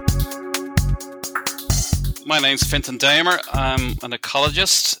 My name's Fintan Damer. I'm an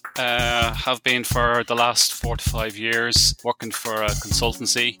ecologist. Have been for the last 4 to 5 years working for a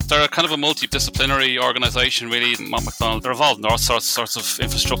consultancy. They're kind of a multidisciplinary organisation, really. Mott MacDonald. They're involved in all sorts of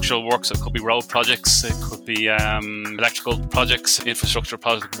infrastructural works. It could be road projects, it could be electrical projects, infrastructure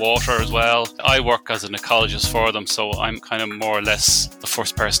projects, water as well. I work as an ecologist for them, so I'm kind of more or less the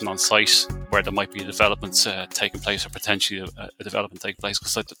first person on site where there might be developments taking place, or potentially a development taking place,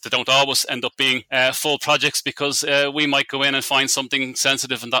 because they don't always end up being full projects, because we might go in and find something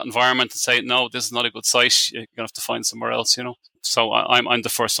sensitive in that environment and say, no, this is not a good site, you're going to have to find somewhere else, So I'm the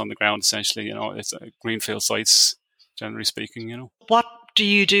first on the ground, essentially, it's greenfield sites, generally speaking, What do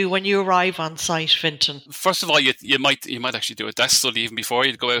you do when you arrive on site, Fintan? First of all, you might actually do a desk study even before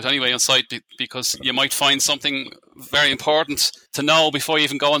you go out anyway on site, because you might find something very important to know before you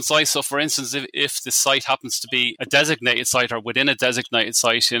even go on site. So, for instance, if the site happens to be a designated site or within a designated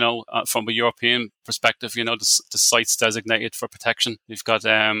site, from a European perspective, the site's designated for protection. You've got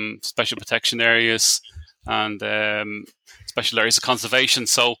special protection areas and special areas of conservation.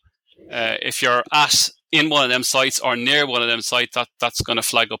 So, if you're in one of them sites or near one of them sites, that's going to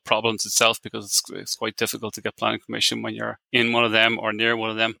flag up problems itself, because it's quite difficult to get planning permission when you're in one of them or near one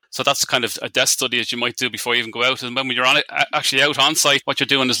of them. So that's kind of a desk study that you might do before you even go out. And when you're actually out on site, what you're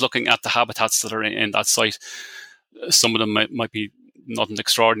doing is looking at the habitats that are in that site. Some of them might be nothing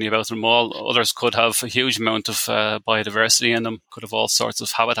extraordinary about them all. Others could have a huge amount of biodiversity in them, could have all sorts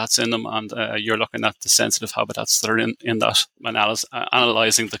of habitats in them, and you're looking at the sensitive habitats that are in that,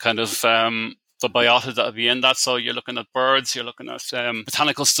 analysing the kind of the biota that would be in that. So you're looking at birds, you're looking at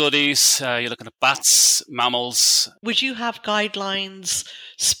botanical studies, you're looking at bats, mammals. Would you have guidelines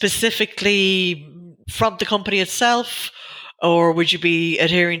specifically from the company itself, or would you be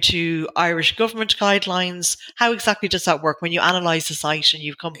adhering to Irish government guidelines? How exactly does that work when you analyse the site and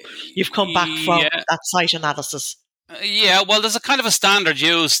you've come back from that site analysis? Yeah, well, there's a kind of a standard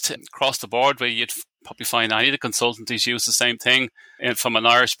used across the board where you'd probably find any of the consultancies use the same thing. And from an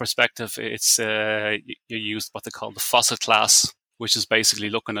Irish perspective, it's you use what they call the fossil class, which is basically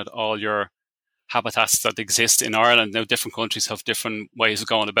looking at all your habitats that exist in Ireland. Now, different countries have different ways of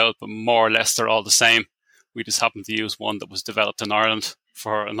going about, but more or less they're all the same. We just happen to use one that was developed in Ireland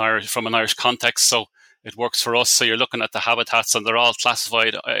from an Irish context. So it works for us. So you're looking at the habitats, and they're all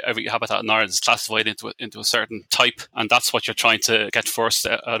classified. Every habitat in Ireland is classified into a certain type, and that's what you're trying to get first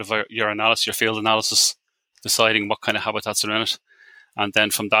out of your analysis, your field analysis, deciding what kind of habitats are in it, and then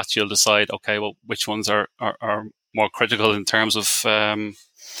from that you'll decide, okay, well, which ones are more critical in terms of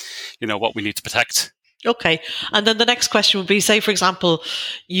what we need to protect. Okay, and then the next question would be: say, for example,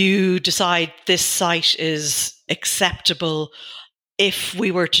 you decide this site is acceptable if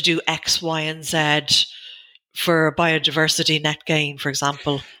we were to do X, Y, and Z for biodiversity net gain, for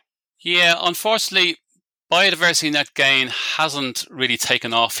example. Yeah, unfortunately, biodiversity net gain hasn't really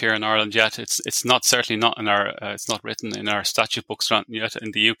taken off here in Ireland yet. It's certainly not in our it's not written in our statute books yet.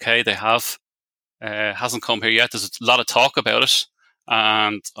 In the UK, they have. Hasn't come here yet. There's a lot of talk about it,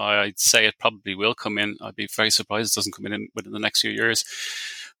 and I'd say it probably will come in. I'd be very surprised it doesn't come in within the next few years.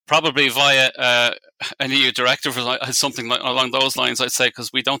 Probably via an EU directive or something along those lines, I'd say,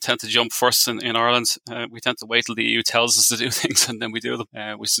 because we don't tend to jump first in Ireland. We tend to wait till the EU tells us to do things and then we do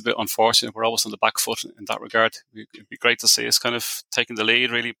them, which is a bit unfortunate. We're always on the back foot in that regard. It'd be great to see us kind of taking the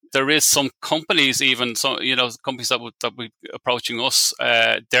lead, really. There is some companies, even some companies that would be approaching us.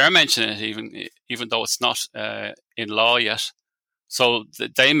 They're mentioning it, even though it's not in law yet. So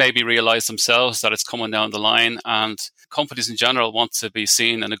they maybe realize themselves that it's coming down the line, and companies in general want to be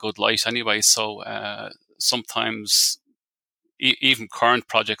seen in a good light anyway. So sometimes even current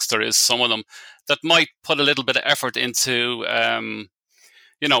projects, there is some of them that might put a little bit of effort into,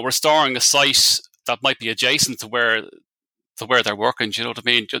 restoring a site that might be adjacent to where they're working. Do you know what I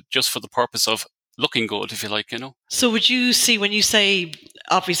mean? Just for the purpose of looking good, if you like, So would you see, when you say,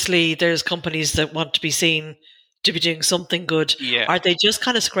 obviously there's companies that want to be seen to be doing something good, are they just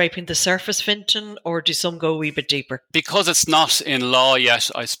kind of scraping the surface, Fintan, or do some go a wee bit deeper? Because it's not in law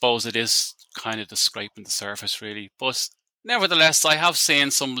yet, I suppose it is kind of just scraping the surface, really. But nevertheless, I have seen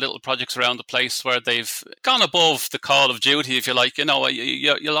some little projects around the place where they've gone above the call of duty, if you like.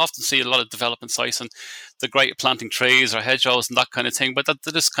 You'll often see a lot of development sites and they're great at planting trees or hedgerows and that kind of thing, but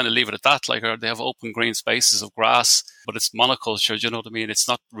they just kind of leave it at that. Like, or they have open green spaces of grass, but it's monoculture. Do you know what I mean? It's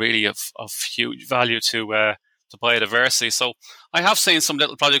not really of huge value to biodiversity. So I have seen some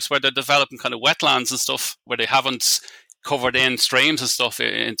little projects where they're developing kind of wetlands and stuff where they haven't covered in streams and stuff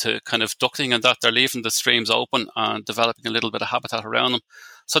into kind of ducting, and that they're leaving the streams open and developing a little bit of habitat around them.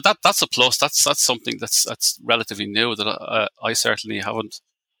 So that's a plus. That's something that's relatively new that I certainly haven't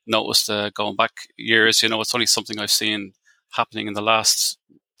noticed going back years. It's only something I've seen happening in the last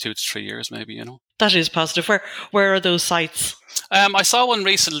 2 to 3 years, maybe. That is positive. Where are those sites? I saw one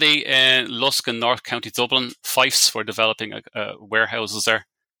recently in Lusk in North County Dublin. Fifes were developing warehouses there.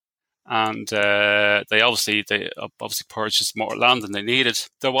 And they obviously purchased more land than they needed.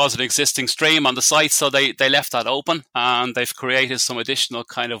 There was an existing stream on the site, so they left that open, and they've created some additional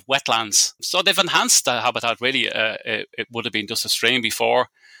kind of wetlands. So they've enhanced the habitat, really. It would have been just a stream before,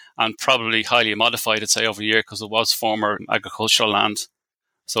 and probably highly modified, I'd say, over the year, because it was former agricultural land.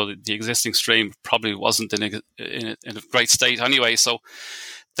 So the existing stream probably wasn't in a great state anyway. So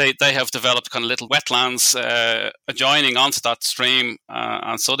they have developed kind of little wetlands adjoining onto that stream,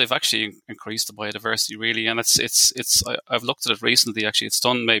 and so they've actually increased the biodiversity, really. And it's I've looked at it recently. Actually, it's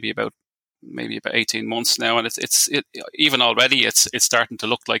done maybe about 18 months now, and it's even already it's starting to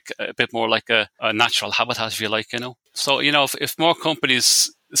look like a bit more like a natural habitat, if you like. So if more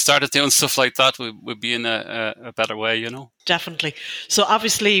companies started doing stuff like that, we'd be in a better way. Definitely. So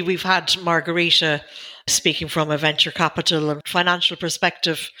obviously we've had Margarita speaking from a venture capital and financial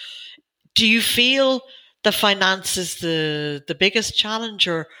perspective. Do you feel the finance is the biggest challenge,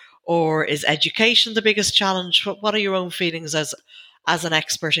 or is education the biggest challenge? What are your own feelings as an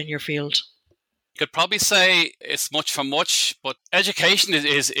expert in your field? You could probably say it's much for much, but education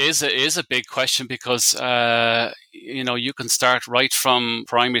is a big question, because you can start right from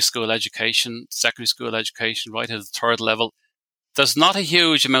primary school education, secondary school education, right at the third level. There's not a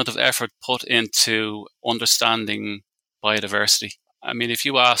huge amount of effort put into understanding biodiversity. I mean, if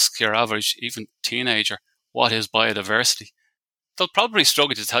you ask your average, even teenager, what is biodiversity, they'll probably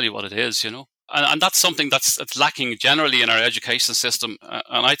struggle to tell you what it is, And that's something that's lacking generally in our education system.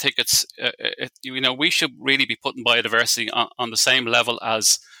 And I think we should really be putting biodiversity on the same level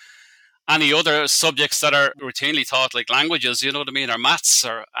as any other subjects that are routinely taught, like languages, you know what I mean, or maths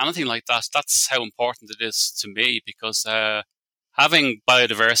or anything like that. That's how important it is to me, because having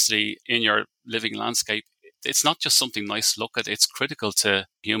biodiversity in your living landscape, it's not just something nice to look at, it's critical to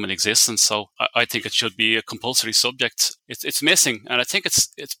human existence. So I think it should be a compulsory subject. It's missing, and I think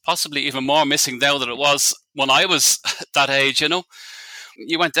it's possibly even more missing now than it was when I was that age.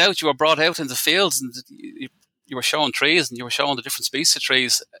 You went out, you were brought out in the fields, and you were showing trees, and you were showing the different species of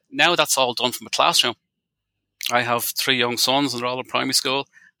trees. Now that's all done from a classroom. I have 3 young sons, and they're all in primary school,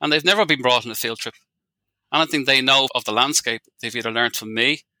 and they've never been brought on a field trip. Anything they know of the landscape, they've either learned from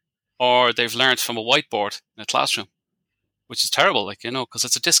me, or they've learned from a whiteboard in a classroom, which is terrible, because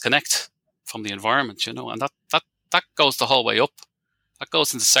it's a disconnect from the environment, and that goes the whole way up. That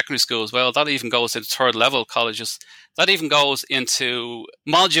goes into secondary school as well. That even goes into third level colleges. That even goes into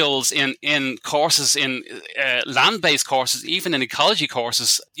modules in courses, in land-based courses, even in ecology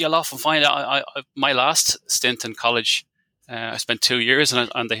courses. You'll often find out, my last stint in college, I spent 2 years,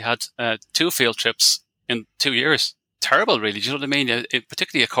 and they had 2 field trips in 2 years. Terrible, really. Do you know what I mean?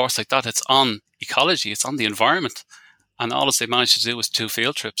 Particularly a course like that, it's on ecology, it's on the environment, and all they managed to do was 2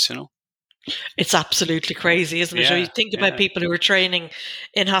 field trips. It's absolutely crazy, isn't it? So you think about people who are training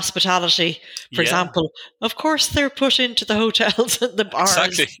in hospitality, for example. Of course, they're put into the hotels and the bars.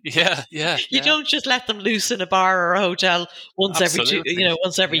 Exactly. Yeah. You don't just let them loose in a bar or a hotel once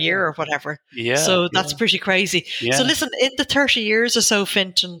every year or whatever. Yeah. So that's pretty crazy. Yeah. So listen, in the 30 years or so,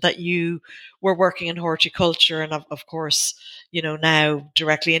 Fintan, that you were working in horticulture, and of course, now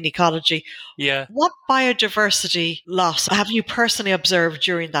directly in ecology. Yeah. What biodiversity loss have you personally observed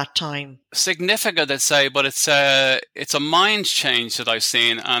during that time? Significant, I'd say, but it's a mind change that I've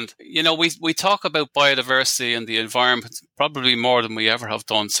seen. And, we talk about biodiversity and the environment probably more than we ever have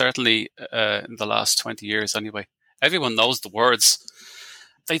done, certainly in the last 20 years anyway. Everyone knows the words.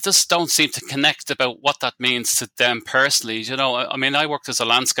 They just don't seem to connect about what that means to them personally. I worked as a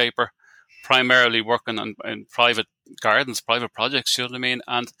landscaper, primarily working in private gardens, private projects,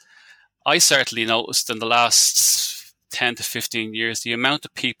 and I certainly noticed in the last 10 to 15 years, the amount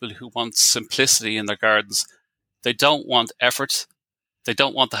of people who want simplicity in their gardens. They don't want effort. They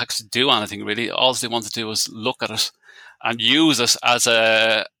don't want to actually do anything really. All they want to do is look at it and use it as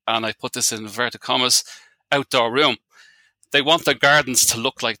and I put this in inverted commas, outdoor room. They want their gardens to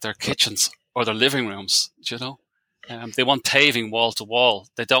look like their kitchens or their living rooms, they want paving wall to wall.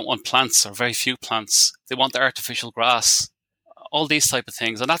 They don't want plants or very few plants. They want artificial grass, all these type of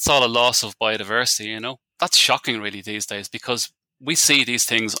things. And that's all a loss of biodiversity, That's shocking really these days because we see these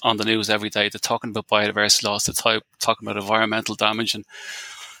things on the news every day. They're talking about biodiversity loss. They're talking about environmental damage and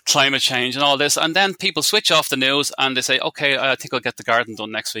climate change and all this. And then people switch off the news and they say, okay, I think I'll get the garden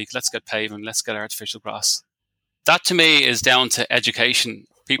done next week. Let's get paving. Let's get artificial grass. That to me is down to education.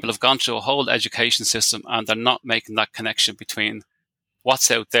 People have gone through a whole education system and they're not making that connection between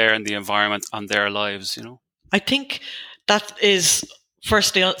what's out there in the environment and their lives, I think that is,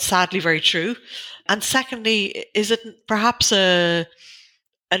 firstly, sadly very true. And secondly, is it perhaps an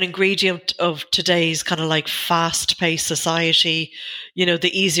ingredient of today's kind of like fast-paced society?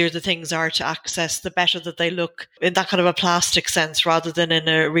 The easier the things are to access, the better that they look in that kind of a plastic sense rather than in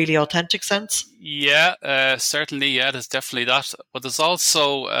a really authentic sense. Yeah, certainly. Yeah, there's definitely that. But there's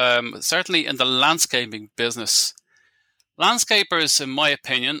also, certainly in the landscaping business, landscapers, in my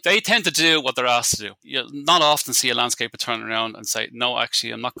opinion, they tend to do what they're asked to do. You'll not often see a landscaper turn around and say, no,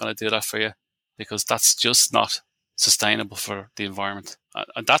 actually, I'm not going to do that for you because that's just not sustainable for the environment.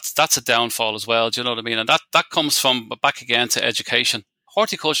 And that's a downfall as well, do you know what I mean? And that comes from back again to education.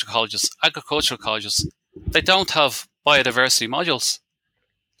 Horticulture colleges, agricultural colleges, they don't have biodiversity modules.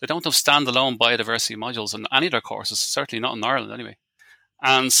 They don't have standalone biodiversity modules in any of their courses, certainly not in Ireland anyway.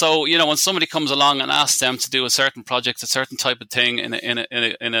 And so, when somebody comes along and asks them to do a certain project, a certain type of thing in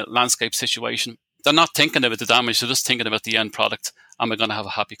a landscape situation, they're not thinking about the damage. They're just thinking about the end product. Am I going to have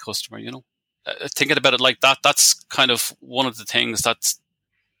a happy customer? Thinking about it like that, that's kind of one of the things that's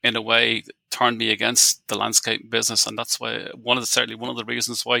in a way turned me against the landscape business. And that's why certainly one of the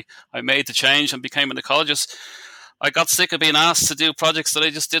reasons why I made the change and became an ecologist. I got sick of being asked to do projects that I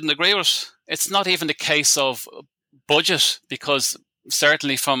just didn't agree with. It's not even a case of budget, because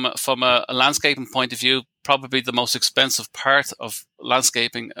certainly from a landscaping point of view, probably the most expensive part of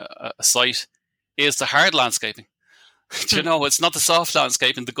landscaping a site is the hard landscaping. It's not the soft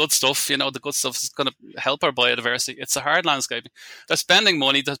landscaping, the good stuff. The good stuff is going to help our biodiversity. It's the hard landscaping. They're spending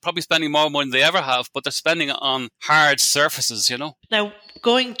money. They're probably spending more money than they ever have, but they're spending it on hard surfaces, Now,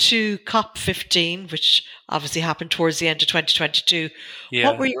 going to COP15, which obviously happened towards the end of 2022,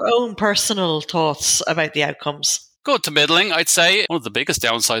 What were your own personal thoughts about the outcomes? Good to middling, I'd say. One of the biggest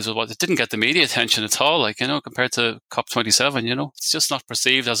downsides was it didn't get the media attention at all, compared to COP27, It's just not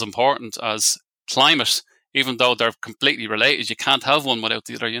perceived as important as climate. Even though they're completely related, you can't have one without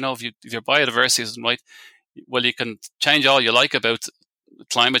the other. If your biodiversity isn't right, well, you can change all you like about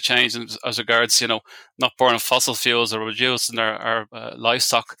climate change as regards, not burning fossil fuels or reducing our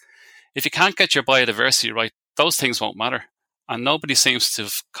livestock. If you can't get your biodiversity right, those things won't matter. And nobody seems to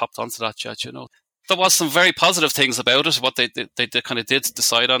have copped onto that yet, There was some very positive things about it, what they kind of did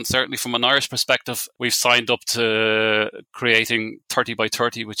decide on. Certainly from an Irish perspective, we've signed up to creating 30 by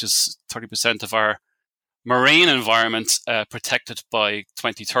 30, which is 30% of our marine environment protected by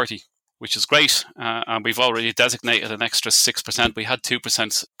 2030, which is great. And we've already designated an extra 6%. We had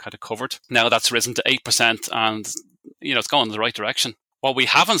 2% kind of covered. Now that's risen to 8%, and it's going in the right direction. What we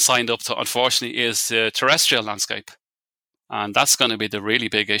haven't signed up to, unfortunately, is the terrestrial landscape. And that's going to be the really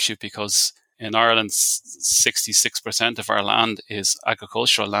big issue, because in Ireland, 66% of our land is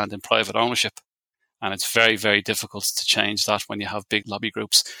agricultural land in private ownership. And it's very, very difficult to change that when you have big lobby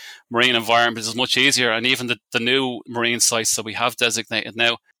groups. Marine environment is much easier. And even the new marine sites that we have designated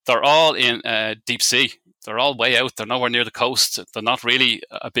now, they're all in deep sea. They're all way out. They're nowhere near the coast. They're not really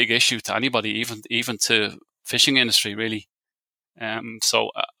a big issue to anybody, even to fishing industry, really. So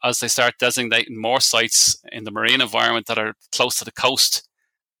as they start designating more sites in the marine environment that are close to the coast,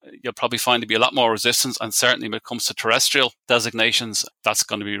 you'll probably find to be a lot more resistance. And certainly when it comes to terrestrial designations, that's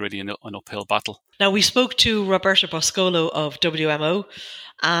going to be really an uphill battle. Now, we spoke to Roberta Boscolo of WMO,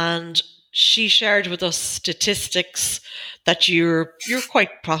 and she shared with us statistics that you're quite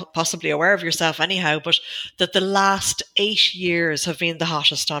possibly aware of yourself anyhow, but that the last 8 years have been the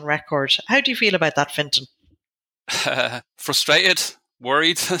hottest on record. How do you feel about that, Fintan? Frustrated,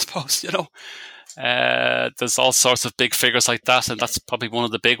 worried, I suppose, there's all sorts of big figures like that, and that's probably one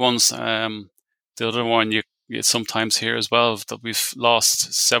of the big ones. The other one you sometimes hear as well, that we've lost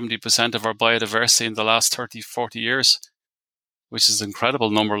 70% of our biodiversity in the last 30, 40 years, which is an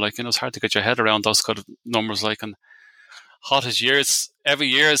incredible number. It's hard to get your head around those kind of numbers, and hottest years, every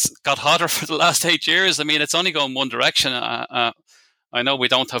year has got hotter for the last 8 years. I mean, it's only going one direction. I know we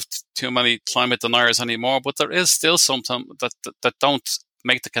don't have too many climate deniers anymore, but there is still some that don't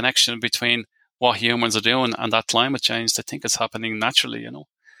make the connection between what humans are doing and that climate change. They think it's happening naturally,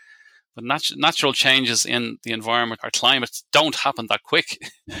 But natural changes in the environment or climate don't happen that quick.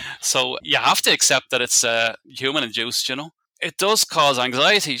 So you have to accept that it's human-induced, It does cause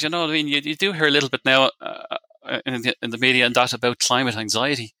anxiety, you know what I mean? You do hear a little bit now in the media and that about climate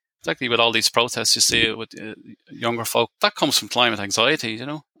anxiety, particularly with all these protests you see with younger folk. That comes from climate anxiety,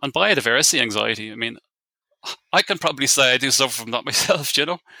 and biodiversity anxiety. I mean, I can probably say I do suffer from that myself,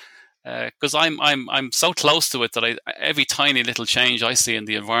 because I'm so close to it that every tiny little change I see in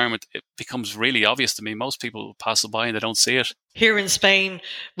the environment, it becomes really obvious to me. Most people pass it by and they don't see it. Here in Spain,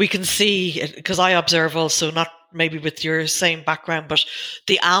 we can see, because I observe also, not maybe with your same background, but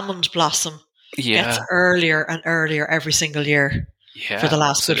the almond blossom gets earlier and earlier every single year for the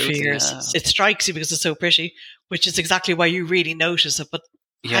last good few years. Yeah. It strikes you because it's so pretty, which is exactly why you really notice it. But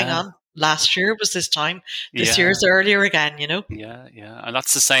hang on. Last year was this time. This year's earlier again, Yeah, and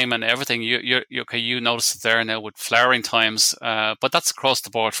that's the same in everything. You notice it there now with flowering times, but that's across the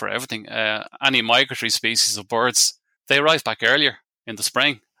board for everything. Any migratory species of birds, they arrive back earlier in the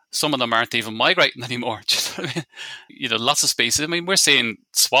spring. Some of them aren't even migrating anymore. Do you know what I mean? Lots of species. I mean, we're seeing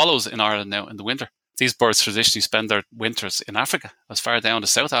swallows in Ireland now in the winter. These birds traditionally spend their winters in Africa, as far down to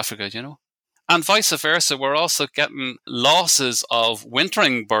South Africa, And vice versa, we're also getting losses of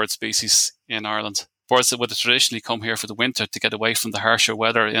wintering bird species in Ireland. Birds that would have traditionally come here for the winter to get away from the harsher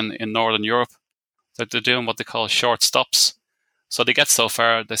weather in Northern Europe. That they're doing what they call short stops. So they get so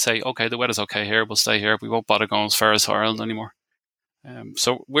far, they say, okay, the weather's okay here, we'll stay here. We won't bother going as far as Ireland anymore.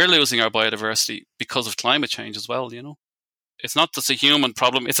 So we're losing our biodiversity because of climate change as well, It's not just a human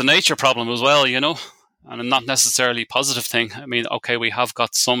problem, it's a nature problem as well, And not necessarily a positive thing. I mean, okay, we have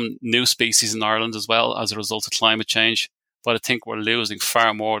got some new species in Ireland as well as a result of climate change, but I think we're losing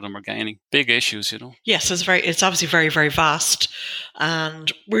far more than we're gaining. Big issues, Yes, it's obviously very, very vast.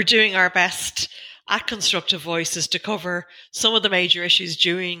 And we're doing our best at Constructive Voices to cover some of the major issues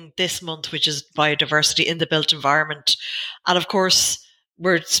during this month, which is biodiversity in the built environment. And of course,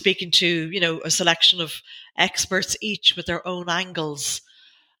 we're speaking to, a selection of experts, each with their own angles.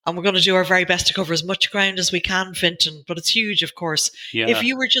 And we're going to do our very best to cover as much ground as we can, Fintan, but it's huge, of course. Yeah. If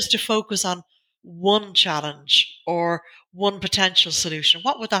you were just to focus on one challenge or one potential solution,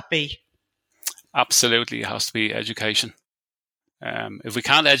 what would that be? Absolutely, it has to be education. If we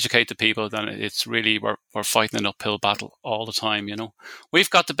can't educate the people, then it's really, we're fighting an uphill battle all the time, We've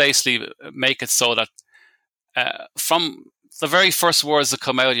got to basically make it so that from the very first words that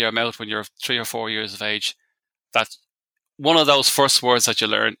come out of your mouth when you're 3 or 4 years of age, that one of those first words that you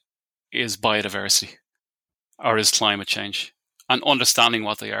learn is biodiversity or is climate change, and understanding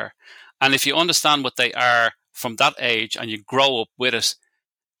what they are. And if you understand what they are from that age and you grow up with it,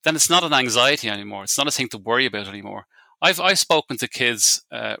 then it's not an anxiety anymore. It's not a thing to worry about anymore. I've spoken to kids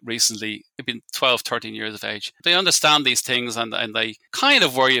recently, they've been 12, 13 years of age. They understand these things and they kind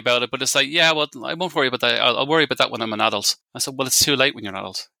of worry about it, but it's like, yeah, well, I won't worry about that. I'll worry about that when I'm an adult. I said, well, it's too late when you're an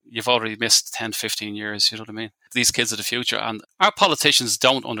adult. You've already missed 10, 15 years, you know what I mean? These kids are the future, and our politicians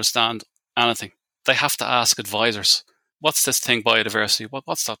don't understand anything. They have to ask advisors. What's this thing, biodiversity?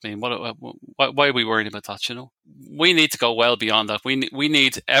 What's that mean? Why are we worried about that, We need to go well beyond that. We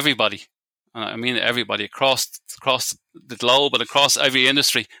need everybody. I mean, everybody across the globe and across every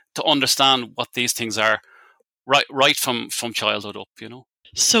industry to understand what these things are right from childhood up,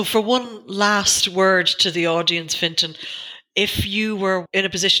 So for one last word to the audience, Fintan, if you were in a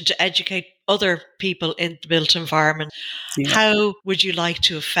position to educate other people in the built environment, how would you like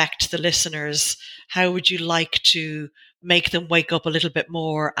to affect the listeners? How would you like to make them wake up a little bit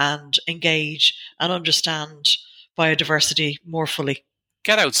more and engage and understand biodiversity more fully?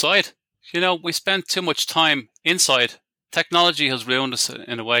 Get outside. We spend too much time inside. Technology has ruined us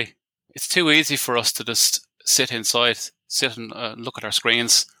in a way. It's too easy for us to just sit inside, sit and look at our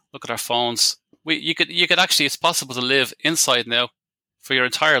screens, look at our phones. You could actually, it's possible to live inside now for your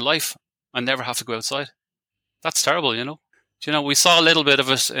entire life and never have to go outside. That's terrible, You know, we saw a little bit of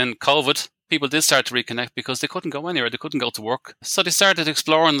it in COVID. People did start to reconnect because they couldn't go anywhere. They couldn't go to work. So they started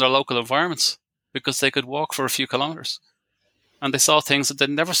exploring their local environments because they could walk for a few kilometres. And they saw things that they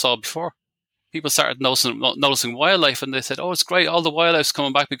never saw before. People started noticing wildlife, and they said, oh, it's great, all the wildlife's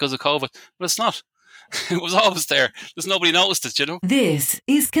coming back because of COVID. But it's not. It was always there. Just nobody noticed it, you know. This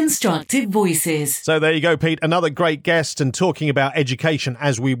is Constructive Voices. So there you go, Pete. Another great guest, and talking about education,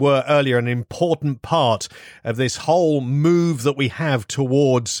 as we were earlier, an important part of this whole move that we have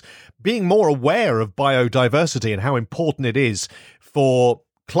towards being more aware of biodiversity and how important it is for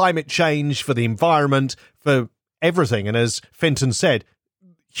climate change, for the environment, for everything. And as Fintan said,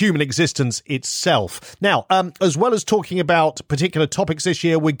 human existence itself. Now, as well as talking about particular topics this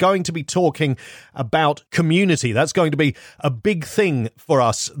year, we're going to be talking about community. That's going to be a big thing for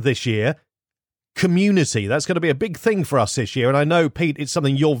us this year. Community, that's going to be a big thing for us this year. And I know, Pete, it's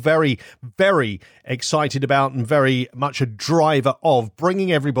something you're very, very excited about and very much a driver of,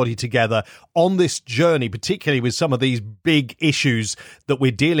 bringing everybody together on this journey, particularly with some of these big issues that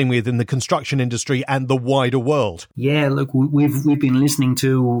we're dealing with in the construction industry and the wider world. Yeah, look, we've been listening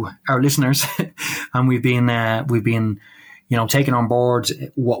to our listeners and we've been taking on board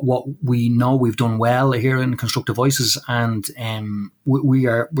what we know we've done well here in Constructive Voices, and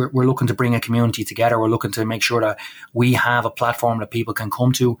we're looking to bring a community together. We're looking to make sure that we have a platform that people can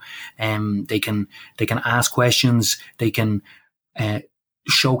come to, and they can ask questions, they can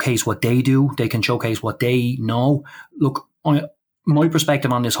showcase what they do, they can showcase what they know. Look, my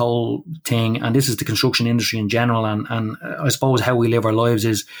perspective on this whole thing, and this is the construction industry in general, and I suppose how we live our lives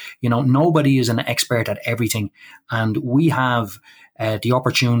is, nobody is an expert at everything. And we have the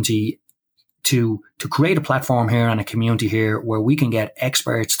opportunity to create a platform here and a community here where we can get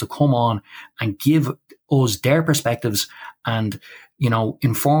experts to come on and give us their perspectives and,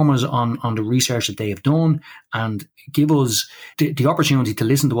 inform us on the research that they have done, and give us the opportunity to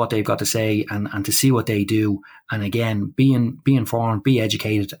listen to what they've got to say and to see what they do. And again, be informed, be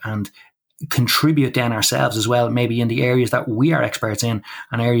educated, and contribute then ourselves as well, maybe in the areas that we are experts in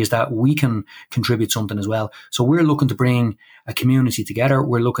and areas that we can contribute something as well. So we're looking to bring a community together.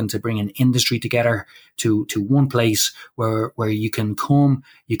 We're looking to bring an industry together to one place where you can come,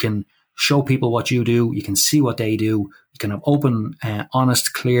 you can show people what you do, you can see what they do, you can have open,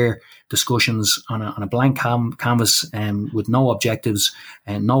 honest, clear discussions on a blank canvas, with no objectives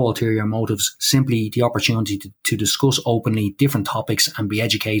and no ulterior motives, simply the opportunity to discuss openly different topics and be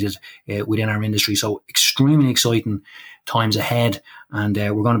educated within our industry. So extremely exciting times ahead, and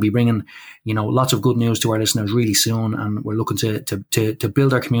we're going to be bringing lots of good news to our listeners really soon, and we're looking to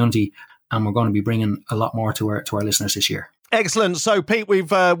build our community, and we're going to be bringing a lot more to our listeners this year. Excellent. So, Pete, we've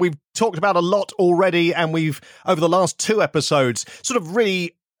talked about a lot already, and we've, over the last 2 episodes, sort of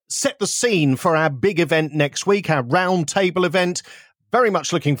really set the scene for our big event next week, our roundtable event. Very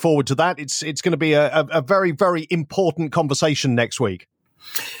much looking forward to that. It's going to be a very, very important conversation next week.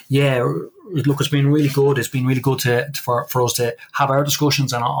 Yeah, look, it's been really good. It's been really good for us to have our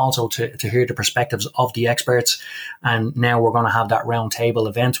discussions and also to hear the perspectives of the experts. And now we're going to have that round table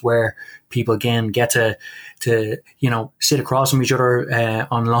event where people again get to sit across from each other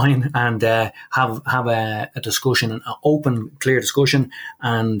online and have a discussion, an open, clear discussion,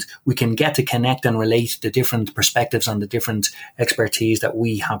 and we can get to connect and relate the different perspectives and the different expertise that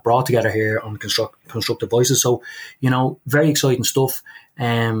we have brought together here on Constructive Voices. So, very exciting stuff.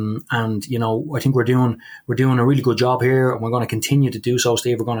 And I think we're doing a really good job here, and we're going to continue to do so,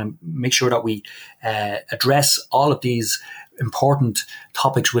 Steve. We're going to make sure that we address all of these important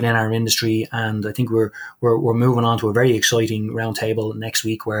topics within our industry, and I think we're moving on to a very exciting roundtable next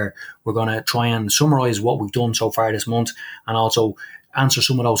week where we're going to try and summarize what we've done so far this month, and also answer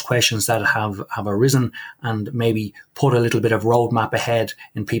some of those questions that have arisen, and maybe put a little bit of roadmap ahead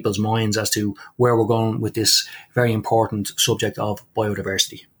in people's minds as to where we're going with this very important subject of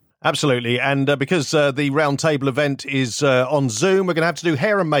biodiversity. Absolutely. And because the roundtable event is on Zoom, we're going to have to do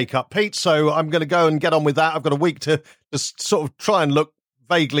hair and makeup, Pete. So I'm going to go and get on with that. I've got a week to just sort of try and look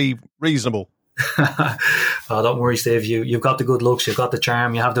vaguely reasonable. Oh, don't worry, Steve. You've got the good looks, you've got the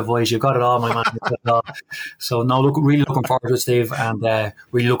charm, you have the voice, you've got it all, my man. You've got it all. So no, really looking forward to it, Steve, and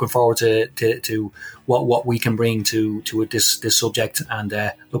really looking forward to what we can bring to this subject, and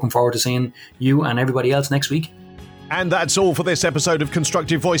looking forward to seeing you and everybody else next week. And that's all for this episode of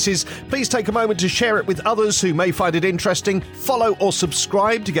Constructive Voices. Please take a moment to share it with others who may find it interesting. Follow or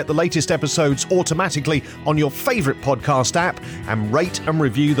subscribe to get the latest episodes automatically on your favourite podcast app, and rate and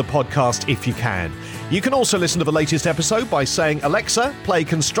review the podcast if you can. You can also listen to the latest episode by saying, Alexa, play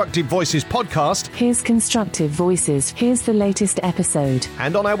Constructive Voices podcast. Here's Constructive Voices. Here's the latest episode.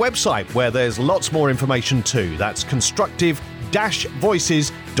 And on our website, where there's lots more information too. That's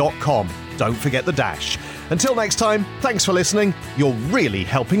constructive-voices.com. Don't forget the dash. Until next time, thanks for listening. You're really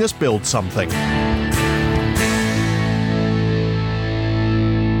helping us build something.